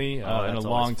family in a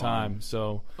long time.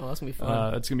 So that's gonna be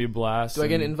fun. That's gonna be a blast. Do I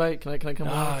get an invite? Can I come?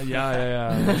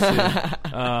 Yeah.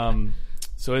 We'll see.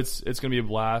 So it's gonna be a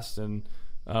blast, and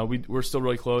we're still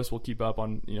really close. We'll keep up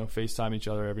on FaceTime each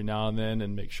other every now and then,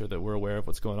 and make sure that we're aware of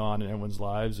what's going on in everyone's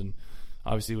lives. And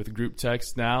obviously with group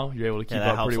text now, you're able to keep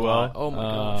up pretty well. Oh my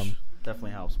gosh.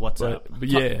 Definitely helps. WhatsApp.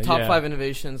 But top 5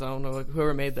 innovations. I don't know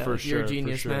whoever made that. You're a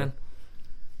genius, man.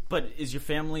 But is your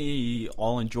family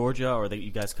all in Georgia, or that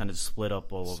you guys kind of split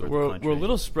up all over the country? We're a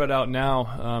little spread out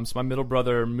now. So my middle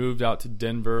brother moved out to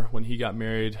Denver when he got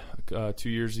married 2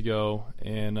 years ago,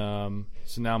 and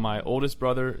so now my oldest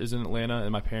brother is in Atlanta,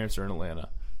 and my parents are in Atlanta,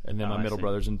 and then my middle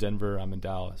brother's in Denver. I'm in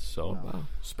Dallas. So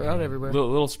spread out everywhere.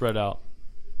 Little spread out.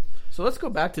 So let's go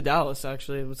back to Dallas,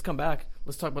 actually. Let's come back.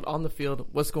 Let's talk about on the field,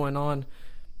 what's going on.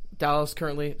 Dallas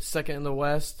currently second in the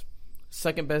West.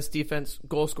 second best defense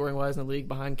goal scoring wise in the league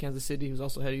behind Kansas City, who's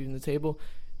also headed in the table.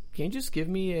 Can you just give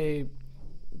me a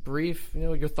brief,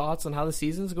 your thoughts on how the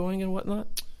season's going and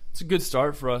whatnot? It's a good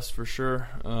start for us for sure.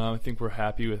 I think we're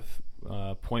happy with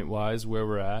point wise where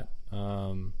we're at.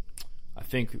 I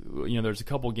think there's a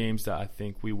couple games that I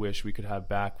think we wish we could have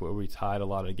back where we tied a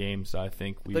lot of games. I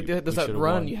think there's that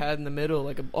run won. You had in the middle,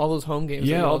 like all those home games.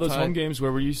 Yeah, all those home games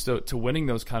where we're used to winning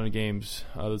those kind of games,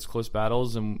 those close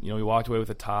battles, and we walked away with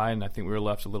a tie, and I think we were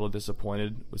left a little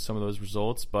disappointed with some of those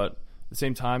results. But at the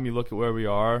same time, you look at where we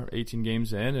are, 18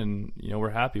 games in, and we're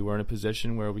happy. We're in a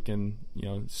position where we can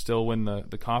still win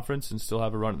the conference and still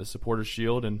have a run at the Supporters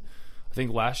Shield. And I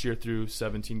think last year through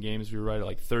 17 games, we were right at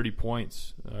like 30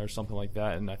 points or something like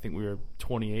that, and I think we were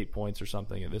 28 points or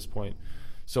something at this point.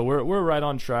 So we're right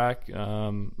on track,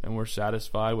 and we're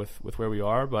satisfied with where we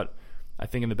are. But I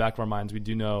think in the back of our minds, we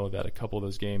do know that a couple of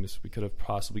those games we could have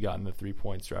possibly gotten the 3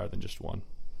 points rather than just one.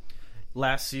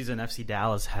 Last season, FC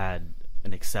Dallas had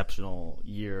an exceptional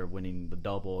year, winning the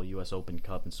double, U.S. Open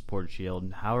Cup, and Supporters Shield.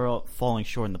 And however, falling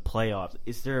short in the playoffs.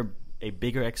 Is there a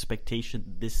bigger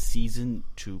expectation this season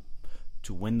to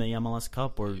win the MLS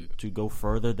Cup or to go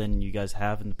further than you guys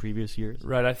have in the previous years?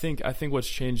 Right. I think what's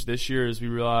changed this year is we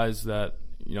realize that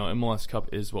MLS Cup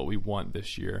is what we want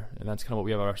this year, and that's kind of what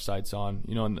we have our sights on.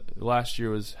 And last year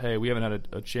was, hey, we haven't had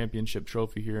a championship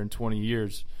trophy here in 20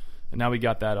 years, and now we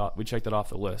got that. We checked that off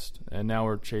the list, and now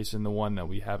we're chasing the one that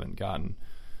we haven't gotten.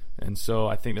 And so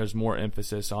I think there's more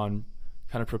emphasis on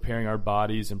kind of preparing our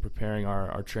bodies and preparing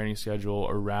our training schedule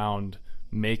around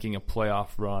making a playoff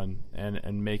run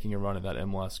and making a run at that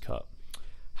MLS Cup.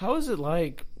 How is it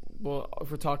like, well,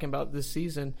 if we're talking about this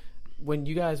season, when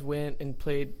you guys went and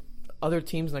played other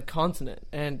teams in the continent,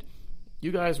 and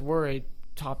you guys were a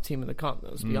top team in the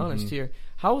continent, let's be honest here.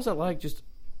 How was that like, just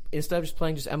instead of just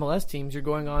playing just MLS teams, you're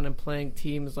going on and playing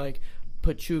teams like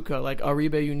Pachuca, like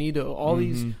Arriba Unido, all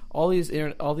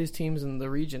these teams in the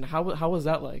region? How was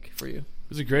that like for you? It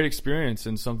was a great experience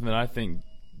and something that I think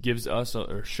gives us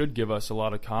or should give us a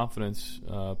lot of confidence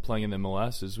playing in the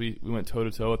MLS. Is we went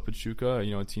toe-to-toe with Pachuca,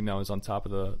 a team that was on top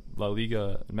of the La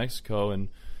Liga in Mexico, and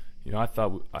I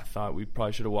thought we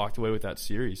probably should have walked away with that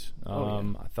series.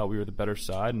 I thought we were the better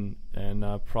side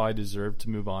and probably deserved to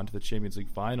move on to the Champions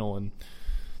League final, and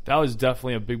that was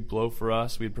definitely a big blow for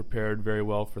us. We had prepared very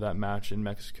well for that match in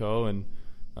Mexico, and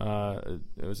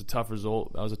it was a tough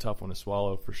result. That was a tough one to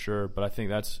swallow for sure. But I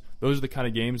think those are the kind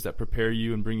of games that prepare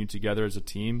you and bring you together as a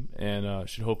team, and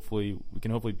we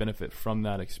can hopefully benefit from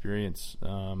that experience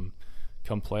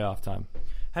come playoff time. I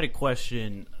had a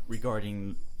question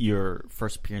regarding your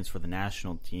first appearance for the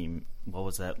national team. What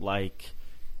was that like?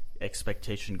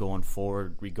 Expectation going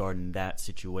forward regarding that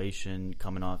situation,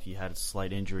 coming off, you had a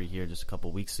slight injury here just a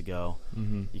couple weeks ago.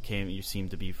 You seem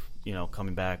to be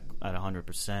coming back at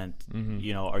 100%.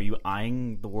 Are you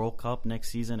eyeing the World Cup next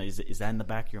season? Is that in the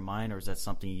back of your mind, or is that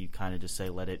something you kind of just say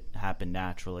let it happen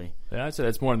naturally? Yeah, I'd say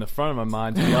that's more in the front of my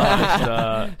mind, to be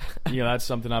honest. That's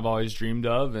something I've always dreamed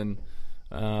of, and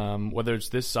whether it's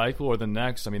this cycle or the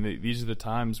next, these are the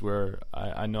times where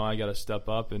I know I got to step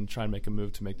up and try and make a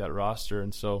move to make that roster.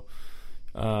 And so,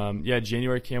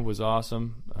 January camp was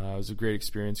awesome. It was a great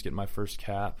experience getting my first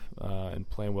cap and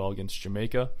playing well against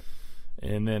Jamaica.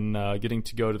 And then getting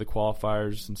to go to the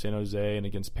qualifiers in San Jose and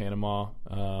against Panama,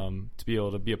 to be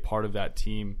able to be a part of that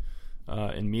team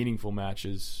in meaningful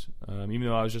matches. Even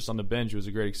though I was just on the bench, it was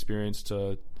a great experience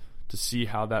to see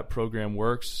how that program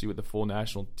works, see what the full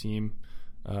national team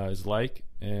is like.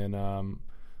 And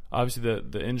obviously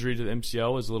the injury to the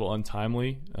MCL was a little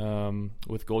untimely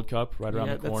with Gold Cup right around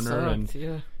the corner.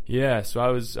 So I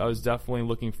was definitely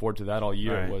looking forward to that all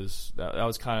year. Right. That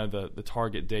was kind of the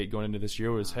target date going into this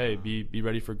year was, hey, be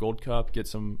ready for Gold Cup, get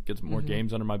some more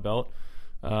games under my belt.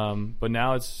 But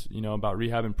now it's about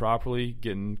rehabbing properly,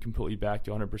 getting completely back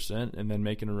to 100%, and then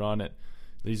making a run at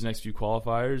these next few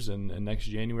qualifiers and next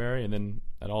January, and then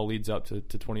that all leads up to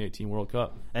 2018 World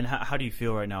Cup. And how do you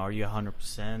feel right now? Are you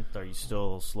 100%? Are you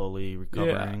still slowly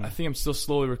recovering? Yeah, I think I'm still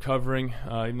slowly recovering.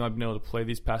 Even though I've been able to play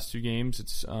these past 2 games,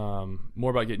 it's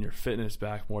more about getting your fitness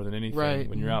back more than anything. Right.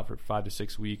 When you're out for 5 to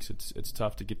 6 weeks, it's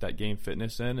tough to get that game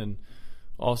fitness in, and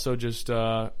also just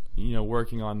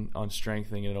working on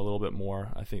strengthening it a little bit more.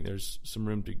 I think there's some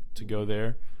room to go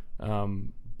there.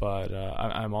 But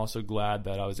I'm also glad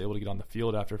that I was able to get on the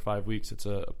field after 5 weeks. It's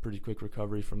a pretty quick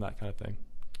recovery from that kind of thing.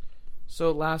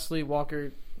 So lastly,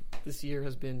 Walker, this year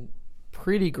has been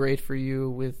pretty great for you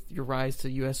with your rise to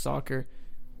U.S. soccer.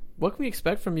 What can we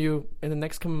expect from you in the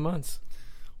next coming months?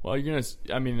 Well,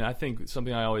 I think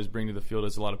something I always bring to the field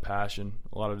is a lot of passion,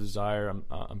 a lot of desire.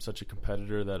 I'm such a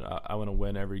competitor that I want to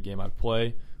win every game I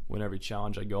play, win every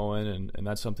challenge I go in, and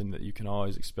that's something that you can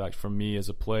always expect from me as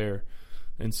a player.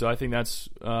 And so I think that's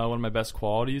one of my best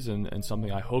qualities and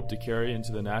something I hope to carry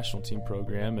into the national team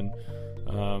program. And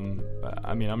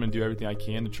I mean, I'm going to do everything I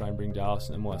can to try and bring Dallas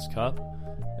an MLS Cup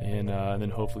and then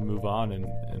hopefully move on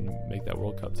and make that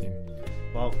World Cup team.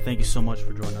 Well, thank you so much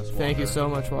for joining us, Walker. Thank you so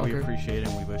much, Walker. We appreciate it,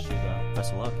 and we wish you the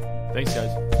best of luck. Thanks, guys.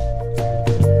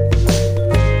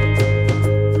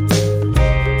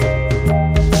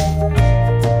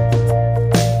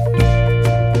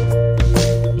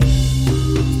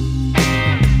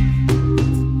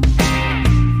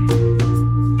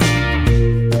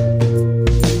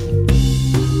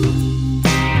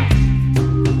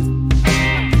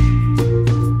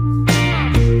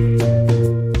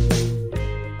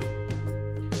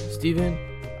 Steven,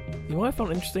 you know what I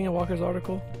found interesting in Walker's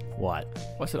article? What?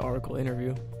 What's that article?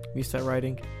 Interview. Me start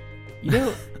writing. You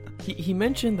know, he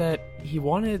mentioned that they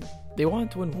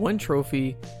wanted to win one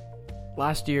trophy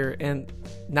last year, and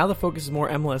now the focus is more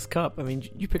MLS Cup. I mean,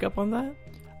 did you pick up on that?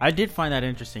 I did find that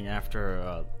interesting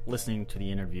after listening to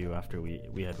the interview after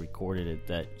we had recorded it,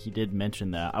 that he did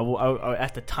mention that. I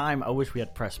at the time, I wish we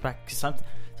had pressed back.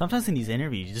 Sometimes in these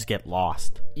interviews, you just get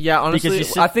lost. Yeah, honestly,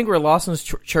 I think we're lost in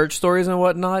church stories and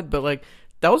whatnot, but like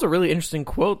that was a really interesting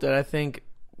quote that I think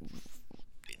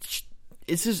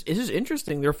it's just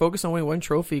interesting. They're focused on winning one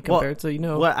trophy compared to,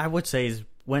 What I would say is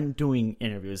when doing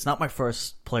interviews, it's not my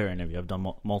first player interview. I've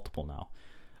done multiple now.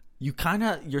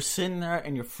 You're sitting there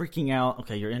and you're freaking out.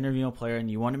 Okay, you're interviewing a player and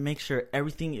you want to make sure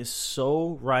everything is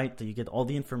so right that you get all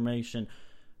the information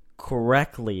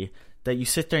correctly, that you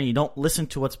sit there and you don't listen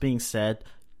to what's being said.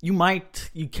 You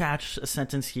catch a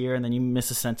sentence here and then you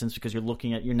miss a sentence because you're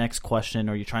looking at your next question,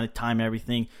 or you're trying to time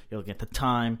everything. You're looking at the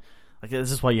time. Like,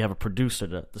 this is why you have a producer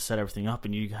to set everything up,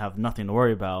 and you have nothing to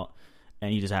worry about,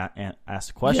 and you just ask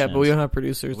the questions. Yeah, but we don't have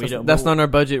producers. That's not in our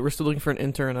budget. We're still looking for an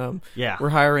intern. Yeah. We're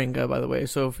hiring, by the way.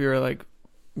 So if you're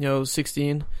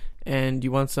 16 and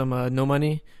you want some no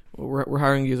money, we're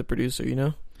hiring you as a producer,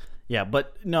 Yeah,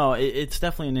 but no, it's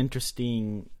definitely an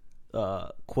interesting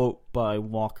quote by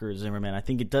Walker Zimmerman. I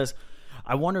think it does.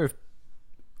 I wonder if,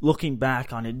 looking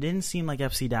back on it, didn't seem like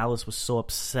FC Dallas was so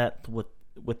upset with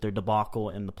their debacle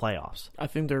in the playoffs. I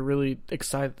think they're really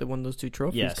excited they won those two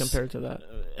trophies compared to that.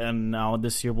 And now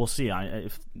this year we'll see.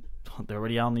 If they're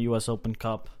already out in the U.S. Open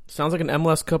Cup. Sounds like an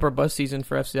MLS Cup or bust season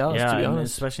for FC Dallas, to be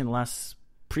honest. Especially in the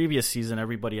previous season,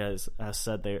 everybody has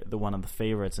said they're one of the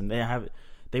favorites, and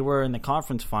they were in the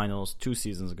conference finals 2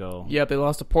 seasons ago. Yeah, they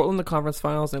lost to Portland in the conference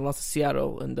finals, and they lost to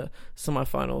Seattle in the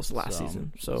semifinals last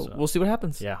season. So we'll see what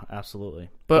happens. Yeah, absolutely.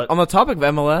 But on the topic of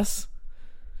MLS,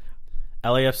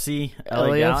 LAFC,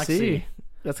 LA Galaxy.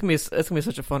 That's gonna be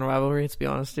such a fun rivalry. To be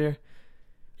honest here.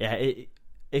 Yeah,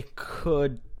 it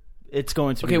could. It's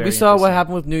going to be. Okay, we saw what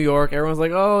happened with New York. Everyone's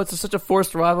like, "Oh, it's such a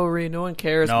forced rivalry. No one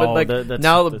cares." No, but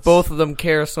now both of them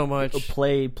care so much.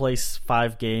 Plays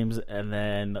 5 games, and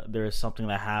then there's something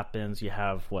that happens. You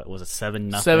have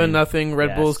 7-0. 7-0.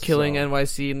 Red Bulls killing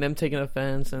NYC and them taking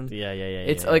offense, and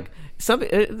it's like something.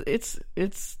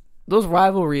 It's those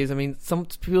rivalries. I mean, some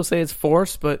people say it's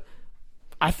forced, but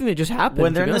I think they just happen.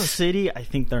 When they're in the city, I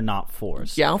think they're not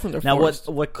forced. Yeah, I don't think they're forced.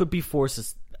 Now, what could be forced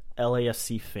is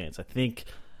LAFC fans. I think.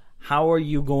 How are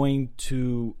you going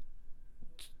to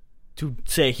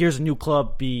say, here's a new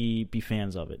club, be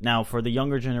fans of it? Now, for the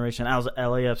younger generation, as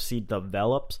LAFC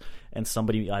develops and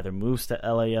somebody either moves to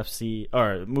LAFC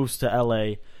or moves to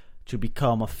LA to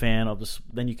become a fan of this,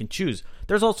 then you can choose.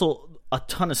 There's also a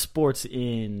ton of sports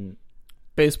in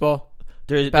baseball,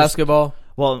 basketball.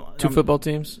 Well, 2 football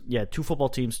teams. Yeah, 2 football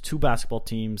teams, 2 basketball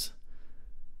teams.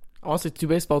 I want to say 2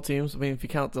 baseball teams. I mean, if you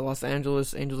count the Los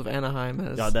Angeles Angels of Anaheim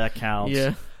as... Yeah, that counts.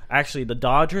 Yeah. Actually, the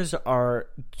Dodgers are,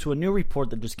 to a new report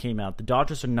that just came out, the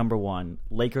Dodgers are number 1,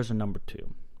 Lakers are number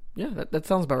 2. Yeah, that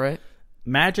sounds about right.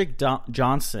 Magic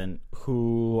Johnson,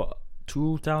 who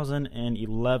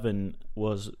 2011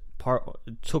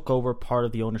 took over part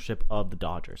of the ownership of the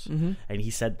Dodgers. Mm-hmm. And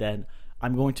he said then,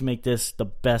 I'm going to make this the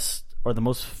best or the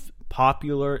most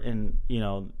popular and,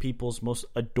 people's most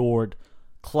adored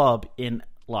club in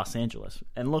Los Angeles.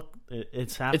 And look,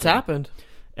 it's happened. It's happened.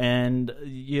 And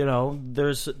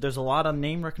there's a lot of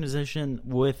name recognition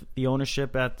with the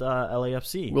ownership at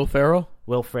LAFC. Will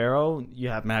Ferrell. You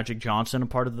have Magic Johnson, a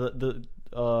part of the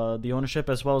ownership,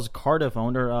 as well as Cardiff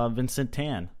owner Vincent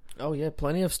Tan. Oh yeah,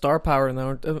 plenty of star power in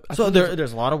there. So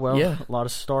there's a lot of wealth, a lot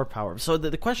of star power. So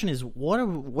the question is,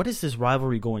 what is this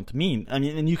rivalry going to mean? I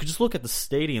mean, and you could just look at the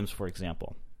stadiums, for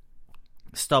example.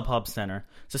 StubHub Center.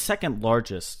 It's the second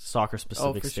largest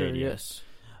soccer-specific stadium. Sure, yes.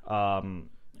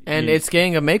 And it's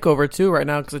getting a makeover, too, right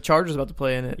now, because the Chargers are about to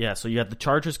play in it. Yeah, so you have the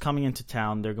Chargers coming into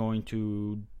town. They're going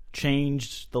to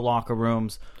change the locker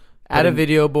rooms. Add a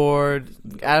video board,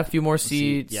 add a few more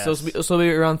seats. Yes. So it'll be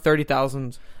around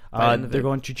 30,000. They're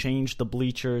going to change the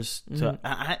bleachers. To,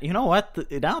 you know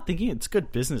what? Now thinking it's a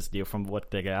good business deal from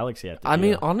what the Galaxy had to do. I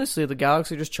mean, honestly, the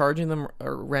Galaxy are just charging them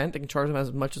rent. They can charge them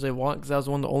as much as they want because that was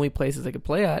one of the only places they could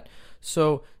play at.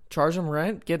 So charge them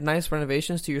rent, get nice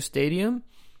renovations to your stadium,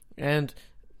 and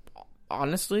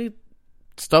honestly,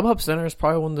 StubHub Center is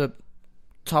probably one of the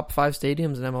top 5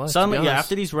 stadiums in MLS. Suddenly,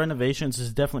 after these renovations,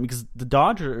 is definitely because the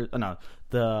Chargers,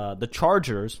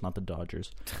 not the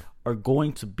Dodgers, are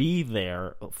going to be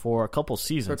there for a couple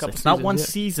seasons. It's not one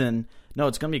season. No,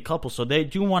 it's going to be a couple. So they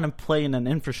do want to play in an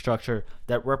infrastructure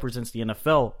that represents the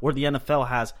NFL, where the NFL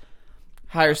has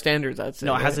higher standards, I'd say.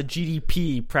 No, it has a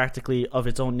GDP practically of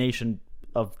its own nation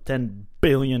of $10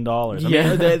 billion. I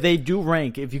mean, they do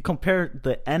rank. If you compare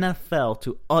the NFL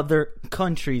to other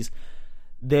countries,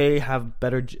 they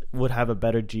would have a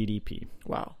better GDP.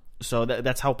 Wow. So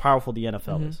that's how powerful the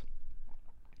NFL is.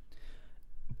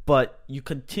 But you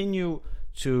continue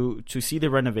to see the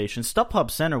renovation.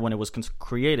 StubHub Center, when it was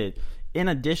created, in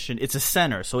addition, it's a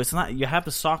center, so it's not. You have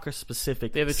the soccer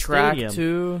specific. They have a stadium. track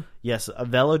too. Yes, a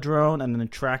velodrome and then a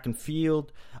track and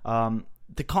field.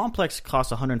 The complex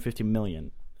cost $150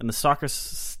 million, and the soccer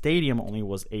stadium only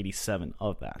was $87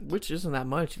 of that, which isn't that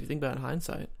much if you think about it in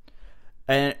hindsight.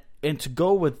 And to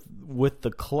go with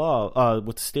the club,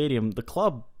 with the stadium, the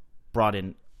club brought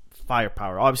in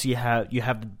firepower. Obviously, you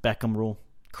have the Beckham rule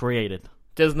created.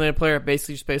 Designated player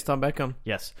basically just based on Beckham.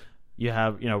 Yes. You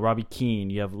have Robbie Keane.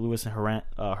 You have Luis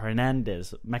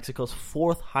Hernandez, Mexico's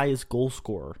 4th highest goal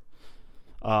scorer.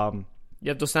 You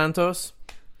have Dos Santos.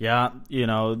 Yeah,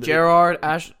 Gerrard,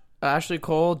 Ashley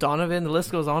Cole, Donovan. The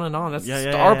list goes on and on. That's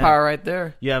star power right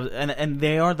there. Yeah, and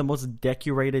they are the most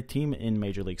decorated team in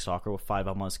Major League Soccer with 5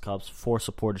 MLS Cups, 4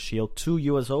 Supporter Shield, 2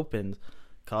 U.S. Open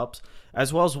Cups,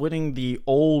 as well as winning the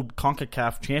old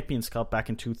CONCACAF Champions Cup back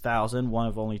in 2000, one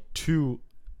of only 2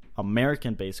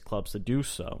 American-based clubs to do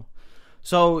so.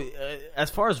 So,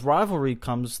 as far as rivalry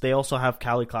comes, they also have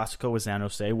Cali Classico with San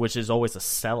Jose, which is always a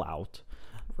sellout.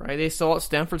 Right, they sold out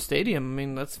Stanford Stadium. I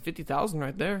mean, that's 50,000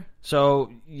 right there.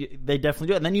 So, they definitely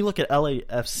do it. And then you look at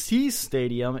LAFC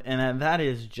Stadium, and that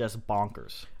is just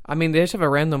bonkers. I mean, they just have a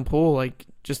random pool,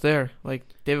 just there. They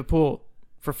have a pool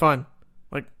for fun.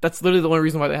 That's literally the only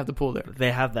reason why they have the pool there.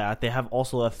 They have that. They have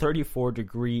also a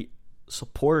 34-degree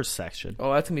supporter section.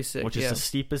 Oh, that's going to be sick. Which is the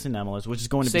steepest in MLS, which is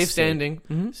going to be safe standing.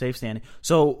 Mm-hmm. Safe standing.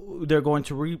 So they're going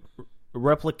to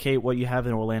replicate what you have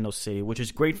in Orlando City, which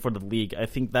is great for the league. I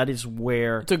think that is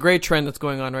where... It's a great trend that's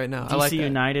going on right now. DC I like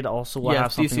United also will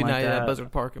have something DC United like that. At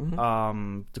Buzzard Park.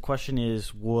 Mm-hmm. The question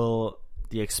is, will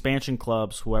the expansion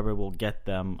clubs, whoever will get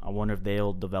them, I wonder if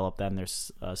they'll develop that in their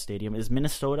stadium. Is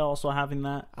Minnesota also having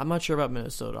that? I'm not sure about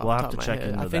Minnesota. We'll have to check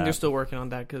into that. I think they're still working on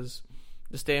that because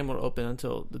the stadium will open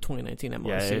until the 2019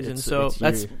 MLS season. It's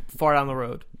that's far down the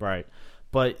road. Right.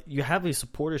 But you have these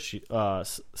supporter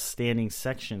standing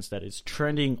sections that is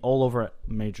trending all over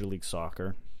Major League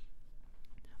Soccer.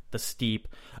 The steep.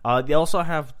 They also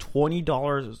have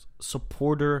 $20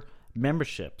 supporter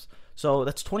memberships. So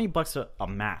that's $20 a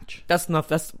match. That's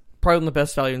probably the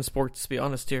best value in sports, to be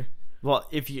honest here. Well,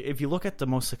 if you look at the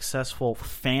most successful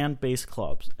fan-based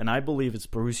clubs, and I believe it's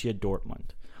Borussia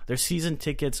Dortmund, their season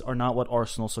tickets are not what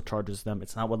Arsenal charges them.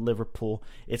 It's not what Liverpool.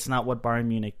 It's not what Bayern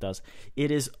Munich does.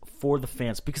 It is for the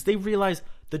fans because they realize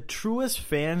the truest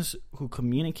fans who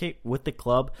communicate with the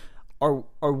club are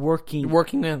working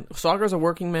men. Soccer is a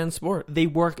working man sport. They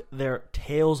work their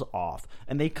tails off,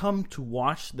 and they come to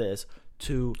watch this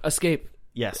to escape.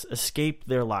 Yes, escape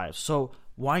their lives. So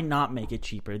why not make it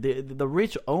cheaper? The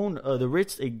rich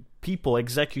people,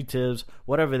 executives,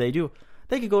 whatever they do,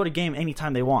 they could go to a game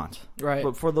anytime they want. Right.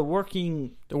 But for the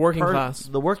working class,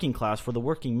 for the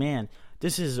working man,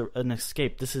 this is an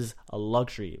escape. This is a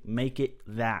luxury. Make it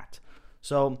that.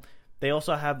 So they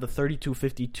also have the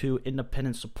 3252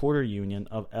 Independent Supporter Union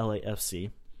of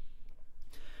LAFC.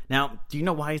 Now, do you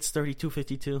know why it's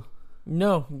 3252?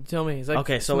 No, tell me. Is that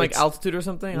okay, so like altitude or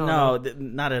something? No,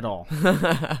 not at all.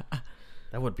 That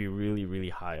would be really, really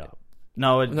high up.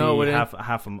 No, it'd be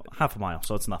half a mile,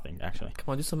 so it's nothing, actually.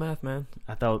 Come on, do some math, man.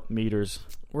 I thought meters.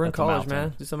 We're in college,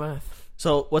 man. Do some math.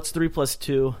 So, what's 3 plus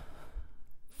 2?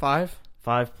 5.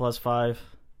 5 plus 5?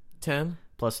 10.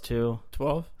 Plus 2?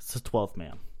 12. It's the 12th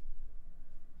man.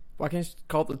 Why can't you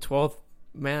call it the 12th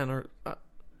man?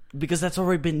 Because that's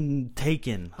already been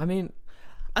taken. I mean,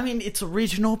 it's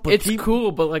original, but it's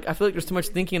cool, but I feel like there's too much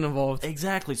thinking involved.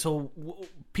 Exactly. So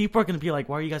people are going to be like,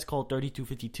 "Why are you guys called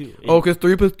 3252?" Oh, because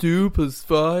 3 plus 2 plus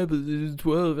 5 is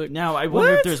 12. Now I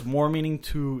wonder if there's more meaning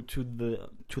to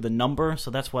the number. So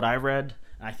that's what I read.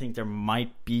 I think there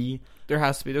might be. There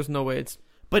has to be. There's no way it's.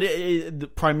 But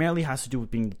it primarily has to do with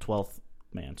being the 12th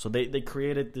man. So they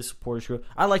created this supporters group.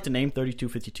 I like the name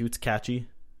 3252. It's catchy.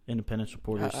 Independent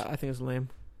supporters. I think it's lame.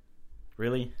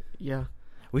 Really? Yeah.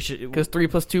 We should, because 3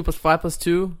 + 2 + 5 +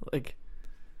 2, like,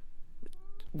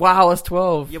 wow, that's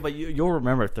 12. Yeah, but you'll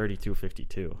remember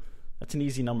 3252. That's an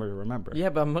easy number to remember. Yeah,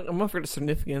 but I'm not for the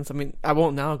significance. I mean, I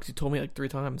won't now because you told me like 3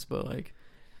 times, but like,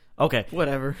 okay,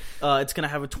 whatever. It's gonna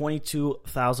have a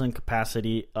 22,000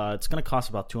 capacity. It's gonna cost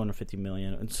about $250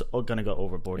 million. It's gonna go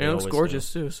overboard. Yeah, it looks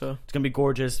gorgeous too. So it's gonna be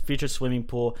gorgeous. Featured swimming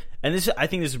pool, and I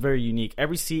think this is very unique.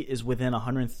 Every seat is within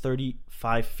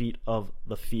 135 feet of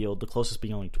the field. The closest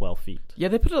being only 12 feet. Yeah,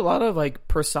 they put a lot of like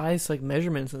precise like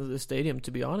measurements into the stadium,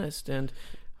 to be honest, and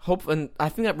I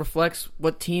think that reflects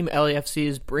what team LAFC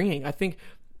is bringing. I think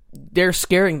they're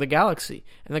scaring the Galaxy,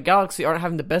 and the Galaxy aren't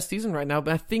having the best season right now,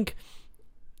 but I think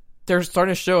they're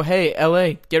starting to show, hey,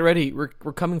 LA, get ready. We're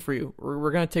coming for you.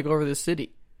 We're going to take over this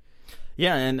city.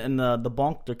 Yeah, and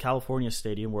the California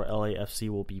stadium where LAFC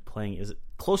will be playing is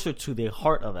closer to the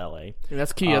heart of LA. And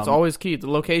that's key. That's always key. The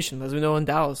location, as we know in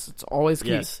Dallas, it's always key.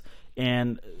 Yes,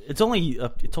 and it's only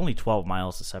 12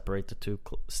 miles to separate the two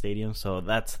stadiums, so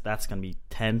that's going to be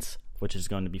tense, which is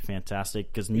going to be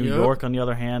fantastic. Because New York, on the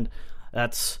other hand,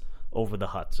 that's over the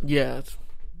Hudson. Yeah.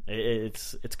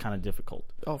 It's kind of difficult.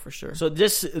 Oh, for sure. So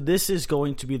this is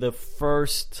going to be the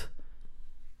first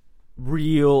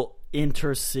real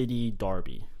intercity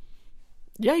derby.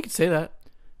 Yeah, you could say that.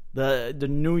 The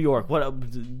New York.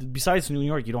 What besides New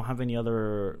York, you don't have any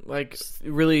other like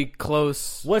really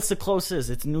close. What's the closest?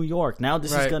 It's New York. Now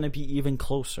this is going to be even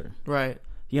closer. Right.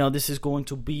 You know, this is going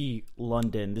to be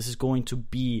London. This is going to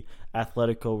be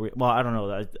Atletico. Well, I don't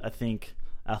know. I think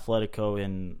Atletico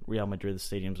and Real Madrid, the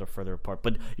stadiums are further apart,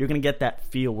 but you're going to get that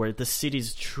feel where the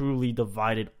city's truly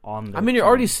divided on their you're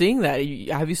already seeing that.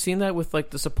 Have you seen that with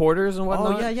like the supporters and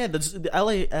whatnot? Oh, yeah. The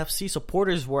LAFC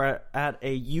supporters were at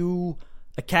a U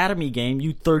Academy game,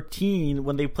 U13,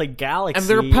 when they played Galaxy. And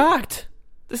they're packed.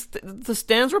 The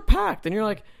stands were packed, and you're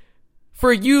like,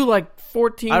 for you, like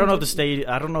 14. I don't know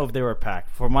I don't know if they were packed.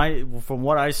 From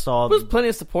what I saw, there was plenty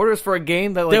of supporters for a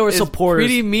game that like there were is supporters,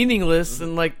 pretty meaningless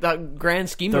in like that grand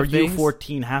scheme of things. They're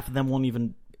U14. Half of them won't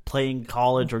even play in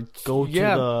college or go to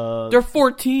the. They're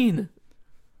 14.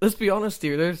 Let's be honest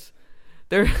here.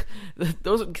 Those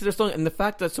kids are still, and the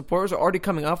fact that supporters are already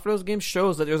coming out for those games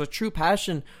shows that there's a true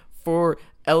passion for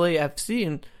LAFC,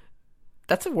 and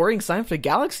that's a worrying sign for the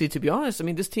Galaxy, to be honest. I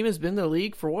mean, this team has been in the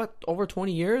league for over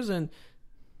 20 years, and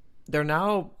they're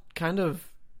now kind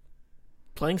of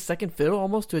playing second fiddle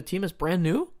almost to a team that's brand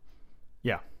new.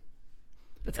 Yeah.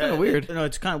 It's kind of weird.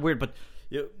 It's kind of weird, but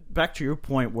back to your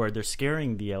point where they're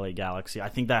scaring the LA Galaxy, I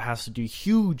think that has to do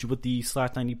huge with the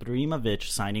Zlatan Ibrahimovic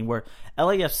signing, where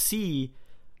LAFC,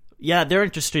 they're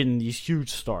interested in these huge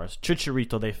stars.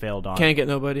 Chicharito, they failed on. Can't get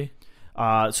nobody.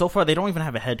 So far, they don't even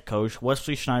have a head coach.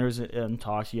 Wesley Schneider's in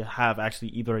talks. You have actually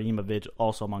Ibrahimovic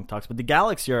also among talks. But the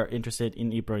Galaxy are interested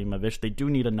in Ibrahimovic. They do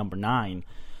need a number 9.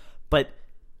 But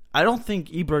I don't think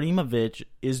Ibrahimovic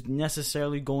is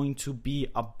necessarily going to be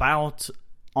about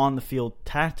on-the-field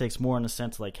tactics, more in the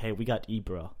sense like, hey, we got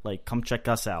Ibra. Like, come check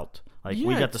us out. Like,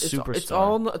 we got the superstar.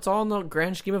 It's all in the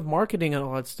grand scheme of marketing and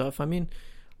all that stuff. I mean,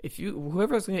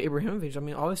 whoever's going to get Ibrahimovic, I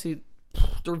mean, obviously,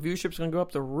 the viewership's going to go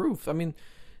up the roof. I mean,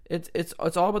 It's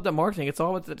all about the marketing. It's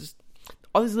all about just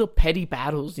all these little petty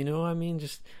battles, you know what I mean?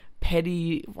 Just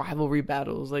petty rivalry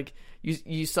battles. Like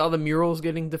you saw the murals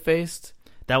getting defaced.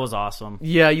 That was awesome.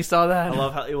 Yeah, you saw that. I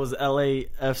love how it was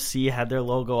LAFC had their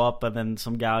logo up, and then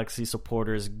some Galaxy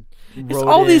supporters wrote It's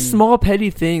all these small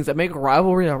petty things that make a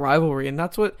rivalry, and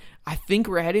that's what I think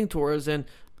we're heading towards. And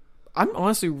I'm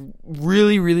honestly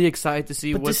really, really excited to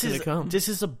see what's going to come. This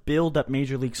is a build that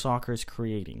Major League Soccer is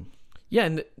creating. Yeah,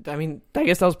 and I mean, I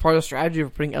guess that was part of the strategy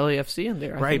of putting LAFC in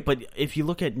there. Right, but if you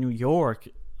look at New York,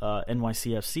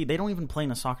 NYCFC, they don't even play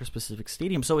in a soccer-specific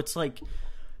stadium. So it's like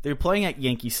they're playing at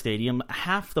Yankee Stadium.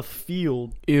 Half the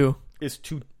field is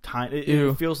too tiny.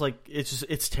 It feels like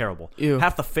it's terrible.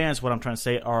 Half the fans, what I'm trying to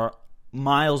say, are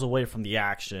miles away from the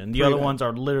action. The other ones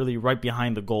are literally right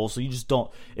behind the goal. So you just don't.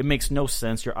 It makes no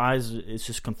sense. Your eyes, it's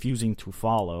just confusing to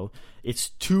follow. It's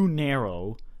too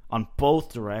narrow on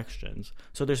both directions,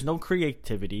 so there's no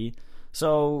creativity.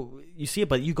 So you see it,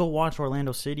 but you go watch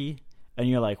Orlando City, and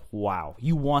you're like, wow,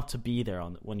 you want to be there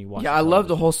when you watch. Yeah, I love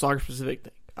the whole soccer-specific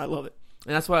thing. I love it,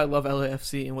 and that's why I love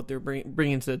LAFC and what they're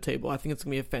bringing to the table. I think it's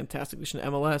gonna be a fantastic addition to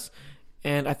MLS,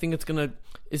 and I think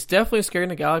it's definitely scaring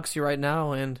the Galaxy right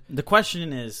now. And the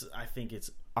question is, I think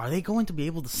are they going to be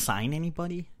able to sign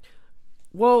anybody?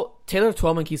 Well, Taylor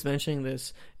Twellman keeps mentioning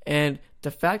this, and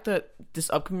the fact that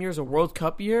this upcoming year is a World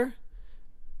Cup year,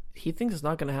 he thinks it's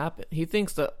not going to happen. He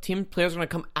thinks the team players are going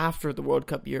to come after the World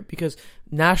Cup year because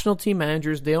national team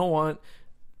managers, they don't want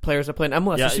players that play in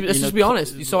MLS. Let's just be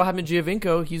honest. You saw what happened to Giovinco.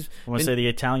 I want to say the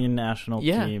Italian national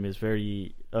team is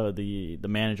very the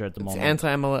manager at the moment. It's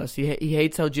anti-MLS. He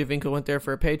hates how Giovinco went there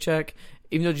for a paycheck,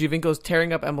 even though Giovinco's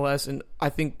tearing up MLS and I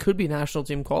think could be national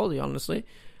team quality, honestly.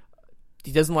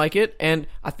 He doesn't like it, and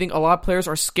I think a lot of players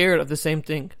are scared of the same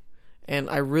thing. And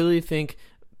I really think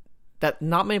that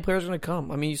not many players are going to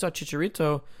come. I mean, you saw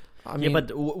Chicharito.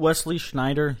 But Wesley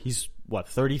Sneijder, he's,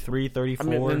 33, 34? I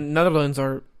mean, the Netherlands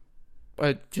are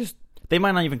just... They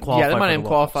might not even qualify. Yeah, they might not even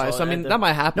qualify. So, that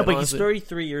might happen. No, but honestly. He's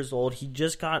 33 years old. He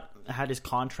just had his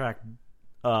contract...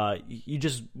 he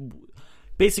just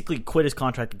basically quit his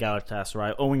contract to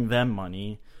Galatasaray, owing them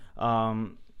money.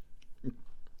 In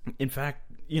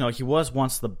fact, he was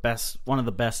once one of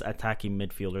the best attacking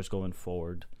midfielders going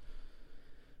forward.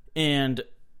 And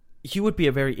he would be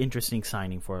a very interesting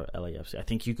signing for LAFC. I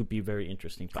think he could be very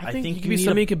interesting. But I think he could be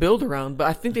somebody you could build around. But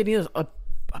I think they need a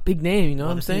big name. You know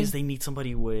what I'm saying? They need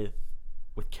somebody with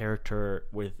character.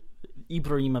 With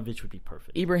Ibrahimovic would be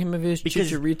perfect.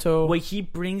 Chicharito. What he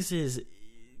brings is,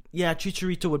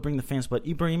 Chicharito would bring the fans, but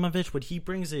Ibrahimovic, what he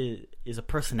brings is a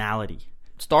personality,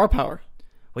 star power.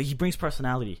 Well, he brings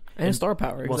personality and star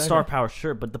power. Exactly. Well, star power,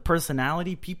 sure, but the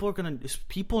personality, people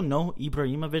know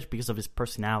Ibrahimovic because of his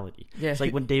personality. Yeah. It's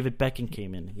like when David Beckham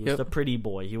came in. He was the pretty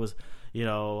boy. He was,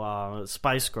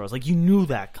 Spice Girls. Like, you knew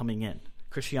that coming in.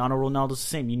 Cristiano Ronaldo's the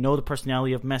same. You know the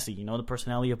personality of Messi. You know the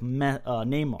personality of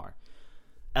Neymar.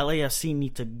 LAFC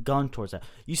need to gun towards that.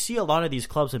 You see a lot of these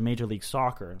clubs in Major League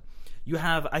Soccer. You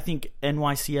have, I think,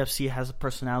 NYCFC has a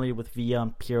personality with Villa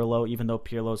and Pirlo, even though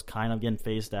Pirlo's kind of getting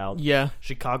phased out. Yeah.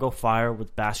 Chicago Fire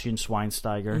with Bastian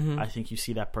Schweinsteiger. Mm-hmm. I think you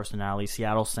see that personality.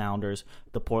 Seattle Sounders,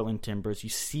 the Portland Timbers.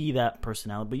 You see that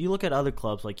personality. But you look at other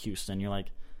clubs like Houston, you're like,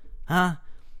 huh?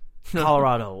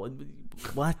 Colorado.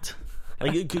 What?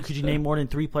 Like, could you name more than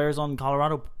 3 players on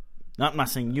Colorado? I'm not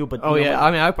saying you, but...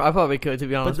 I probably could, to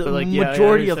be honest. But the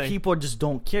majority of people just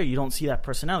don't care. You don't see that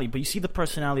personality. But you see the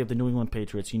personality of the New England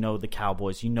Patriots. You know the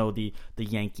Cowboys. You know the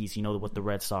Yankees. You know what the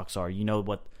Red Sox are. You know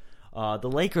what the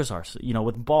Lakers are,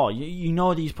 with ball. You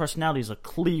know these personalities of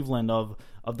Cleveland, of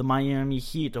the Miami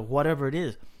Heat, or whatever it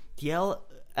is. The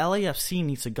LAFC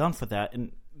needs a gun for that.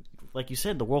 And like you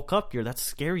said, the World Cup year, that's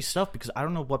scary stuff because I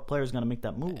don't know what player is going to make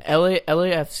that move.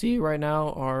 LAFC right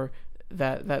now are...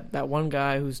 That one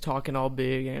guy who's talking all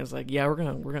big and is like, we're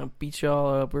gonna beat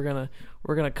y'all up, we're gonna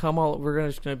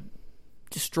just gonna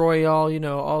destroy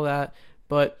y'all, all that.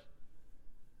 But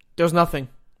there's nothing.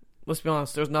 Let's be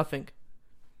honest, there's nothing.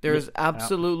 There's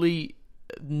absolutely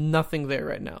nothing there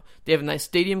right now. They have a nice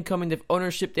stadium coming, they have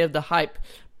ownership, they have the hype,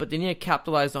 but they need to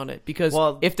capitalize on it because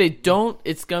if they don't,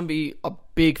 it's gonna be a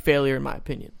big failure in my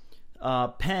opinion.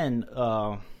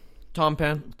 Tom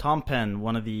Penn,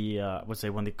 one of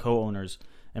the co-owners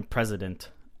and president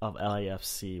of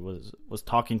LAFC, was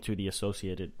talking to the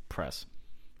Associated Press,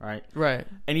 right? Right.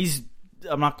 And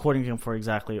I'm not quoting him for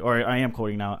exactly, or I am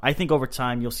quoting now. I think over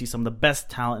time you'll see some of the best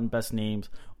talent and best names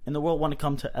in the world want to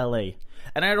come to LA,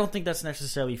 and I don't think that's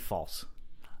necessarily false.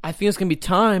 I think it's gonna be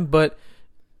time, but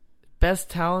best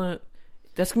talent.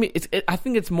 That's gonna be. I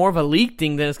think it's more of a league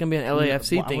thing than it's gonna be an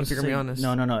LAFC thing. If you're gonna be honest.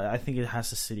 No. I think it has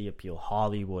a city appeal.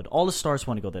 Hollywood. All the stars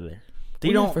want to go there.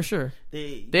 They don't for sure.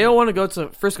 They don't want to go to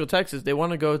Frisco, Texas. They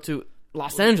want to go to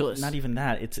Los Angeles. Not even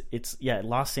that. It's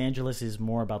Los Angeles is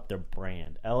more about their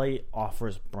brand. LA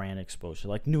offers brand exposure,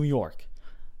 like New York,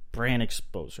 brand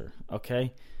exposure.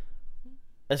 Okay.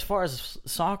 As far as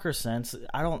soccer sense,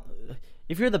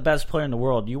 if you're the best player in the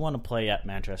world, you want to play at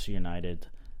Manchester United.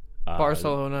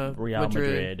 Barcelona, Real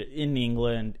Madrid, in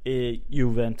England,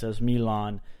 Juventus,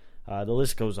 Milan, the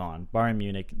list goes on. Bayern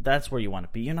Munich, that's where you want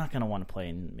to be. You're not going to want to play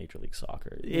in Major League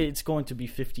Soccer. It's going to be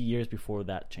 50 years before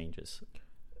that changes.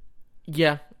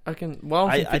 Yeah, I can. Well, I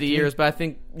don't think 50 years, but I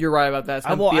think you're right about that. It's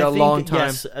going to be a long time.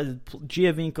 Yes,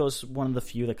 Giovinco's one of the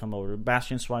few that come over.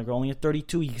 Bastian Schweinsteiger, only at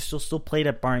 32, he still played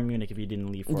at Bayern Munich if he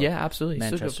didn't leave for absolutely.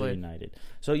 Manchester United.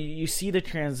 So you see the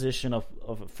transition of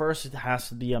first it has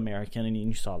to be American, and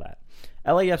you saw that.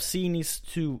 LAFC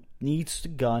needs to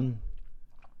gun.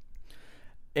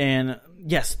 And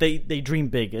yes, they dream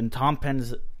big, and Tom Penn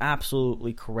is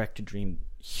absolutely correct to dream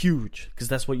huge, because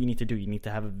that's what you need to do. You need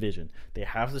to have a vision. They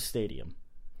have the stadium,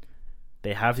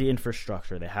 they have the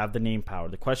infrastructure, they have the name power.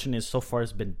 The question is, so far,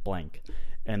 has been blank.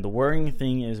 And the worrying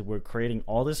thing is, we're creating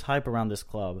all this hype around this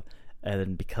club, and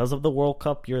then because of the World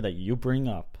Cup year that you bring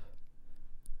up,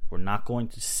 we're not going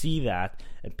to see that,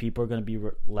 and people are going to be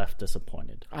left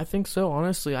disappointed. I think so,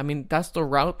 honestly. I mean, that's the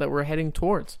route that we're heading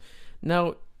towards.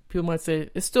 Now, people might say,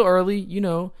 it's still early,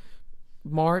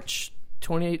 March,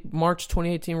 March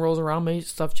 2018 rolls around, maybe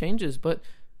stuff changes. But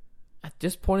at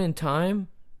this point in time,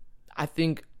 I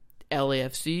think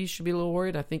LAFC should be a little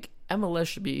worried. I think MLS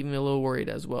should be even a little worried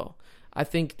as well. I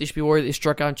think they should be worried they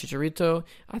struck out Chicharito.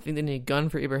 I think they need a gun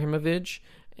for Ibrahimovic.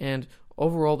 And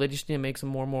overall, they just need to make some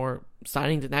more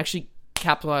signings and actually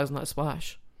capitalize on that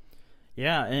splash.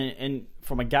 Yeah, and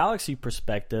from a Galaxy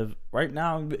perspective, right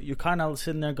now you're kind of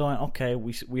sitting there going, okay,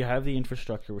 we have the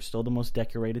infrastructure. We're still the most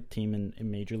decorated team in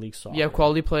Major League Soccer. You have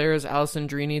quality players,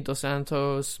 Alessandrini, Dos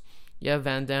Santos, you have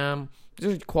Van Damme.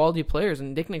 These are quality players,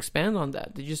 and they can expand on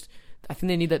that. I think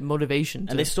they need that motivation.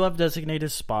 And they still have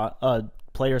designated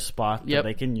player spot that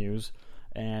they can use.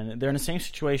 And they're in the same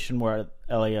situation where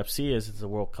LAFC is. It's a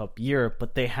World Cup year,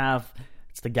 but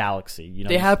it's the Galaxy. You know,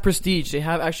 they have prestige. They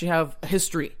actually have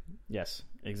history. Yes,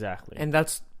 exactly. And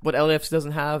that's what LAFC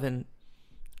doesn't have, and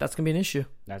that's going to be an issue.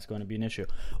 That's going to be an issue.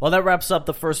 Well, that wraps up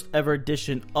the first ever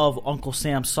edition of Uncle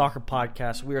Sam's Soccer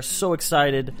Podcast. We are so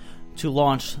excited to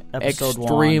launch episode 1.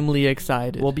 Extremely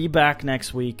excited. We'll be back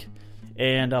next week.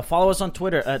 And follow us on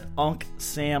Twitter at Unc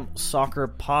Sam Soccer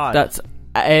Pod. That's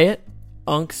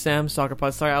Unc Sam Soccer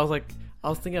Pod. Sorry, I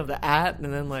was thinking of the @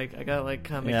 and then I got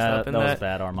kind of mixed up. Yeah, that was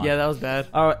bad, Armand. Yeah, that was bad.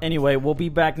 Anyway, we'll be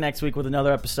back next week with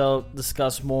another episode,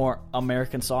 discuss more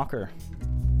American soccer.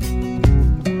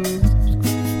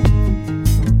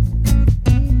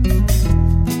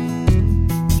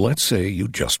 Let's say you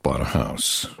just bought a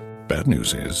house. Bad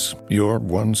news is, you're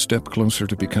one step closer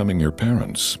to becoming your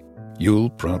parents. You'll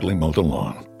proudly mow the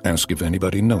lawn. Ask if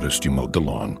anybody noticed you mowed the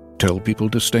lawn. Tell people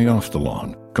to stay off the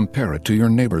lawn. Compare it to your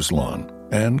neighbor's lawn.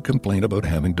 And complain about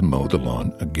having to mow the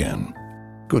lawn again.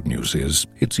 Good news is,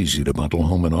 it's easy to bundle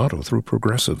home and auto through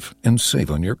Progressive and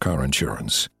save on your car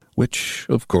insurance, which,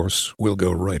 of course, will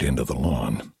go right into the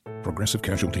lawn. Progressive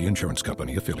Casualty Insurance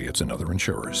Company, affiliates, and other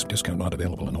insurers. Discount not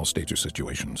available in all states or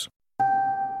situations.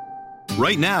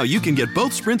 Right now, you can get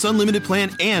both Sprint's unlimited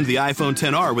plan and the iPhone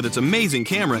XR with its amazing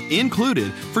camera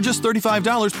included for just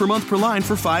 $35 per month per line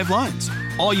for 5 lines.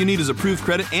 All you need is approved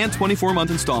credit and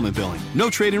 24-month installment billing. No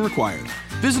trade-in required.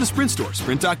 Visit a Sprint store,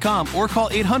 sprint.com, or call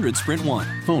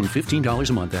 800-SPRINT1. Phone $15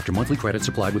 a month after monthly credits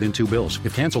applied within 2 bills.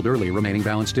 If canceled early, remaining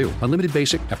balance due. Unlimited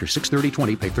basic after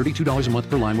 6/30/20, pay $32 a month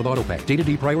per line with autopay. Data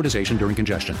deprioritization during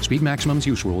congestion. Speed maximums,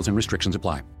 use rules, and restrictions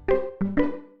apply.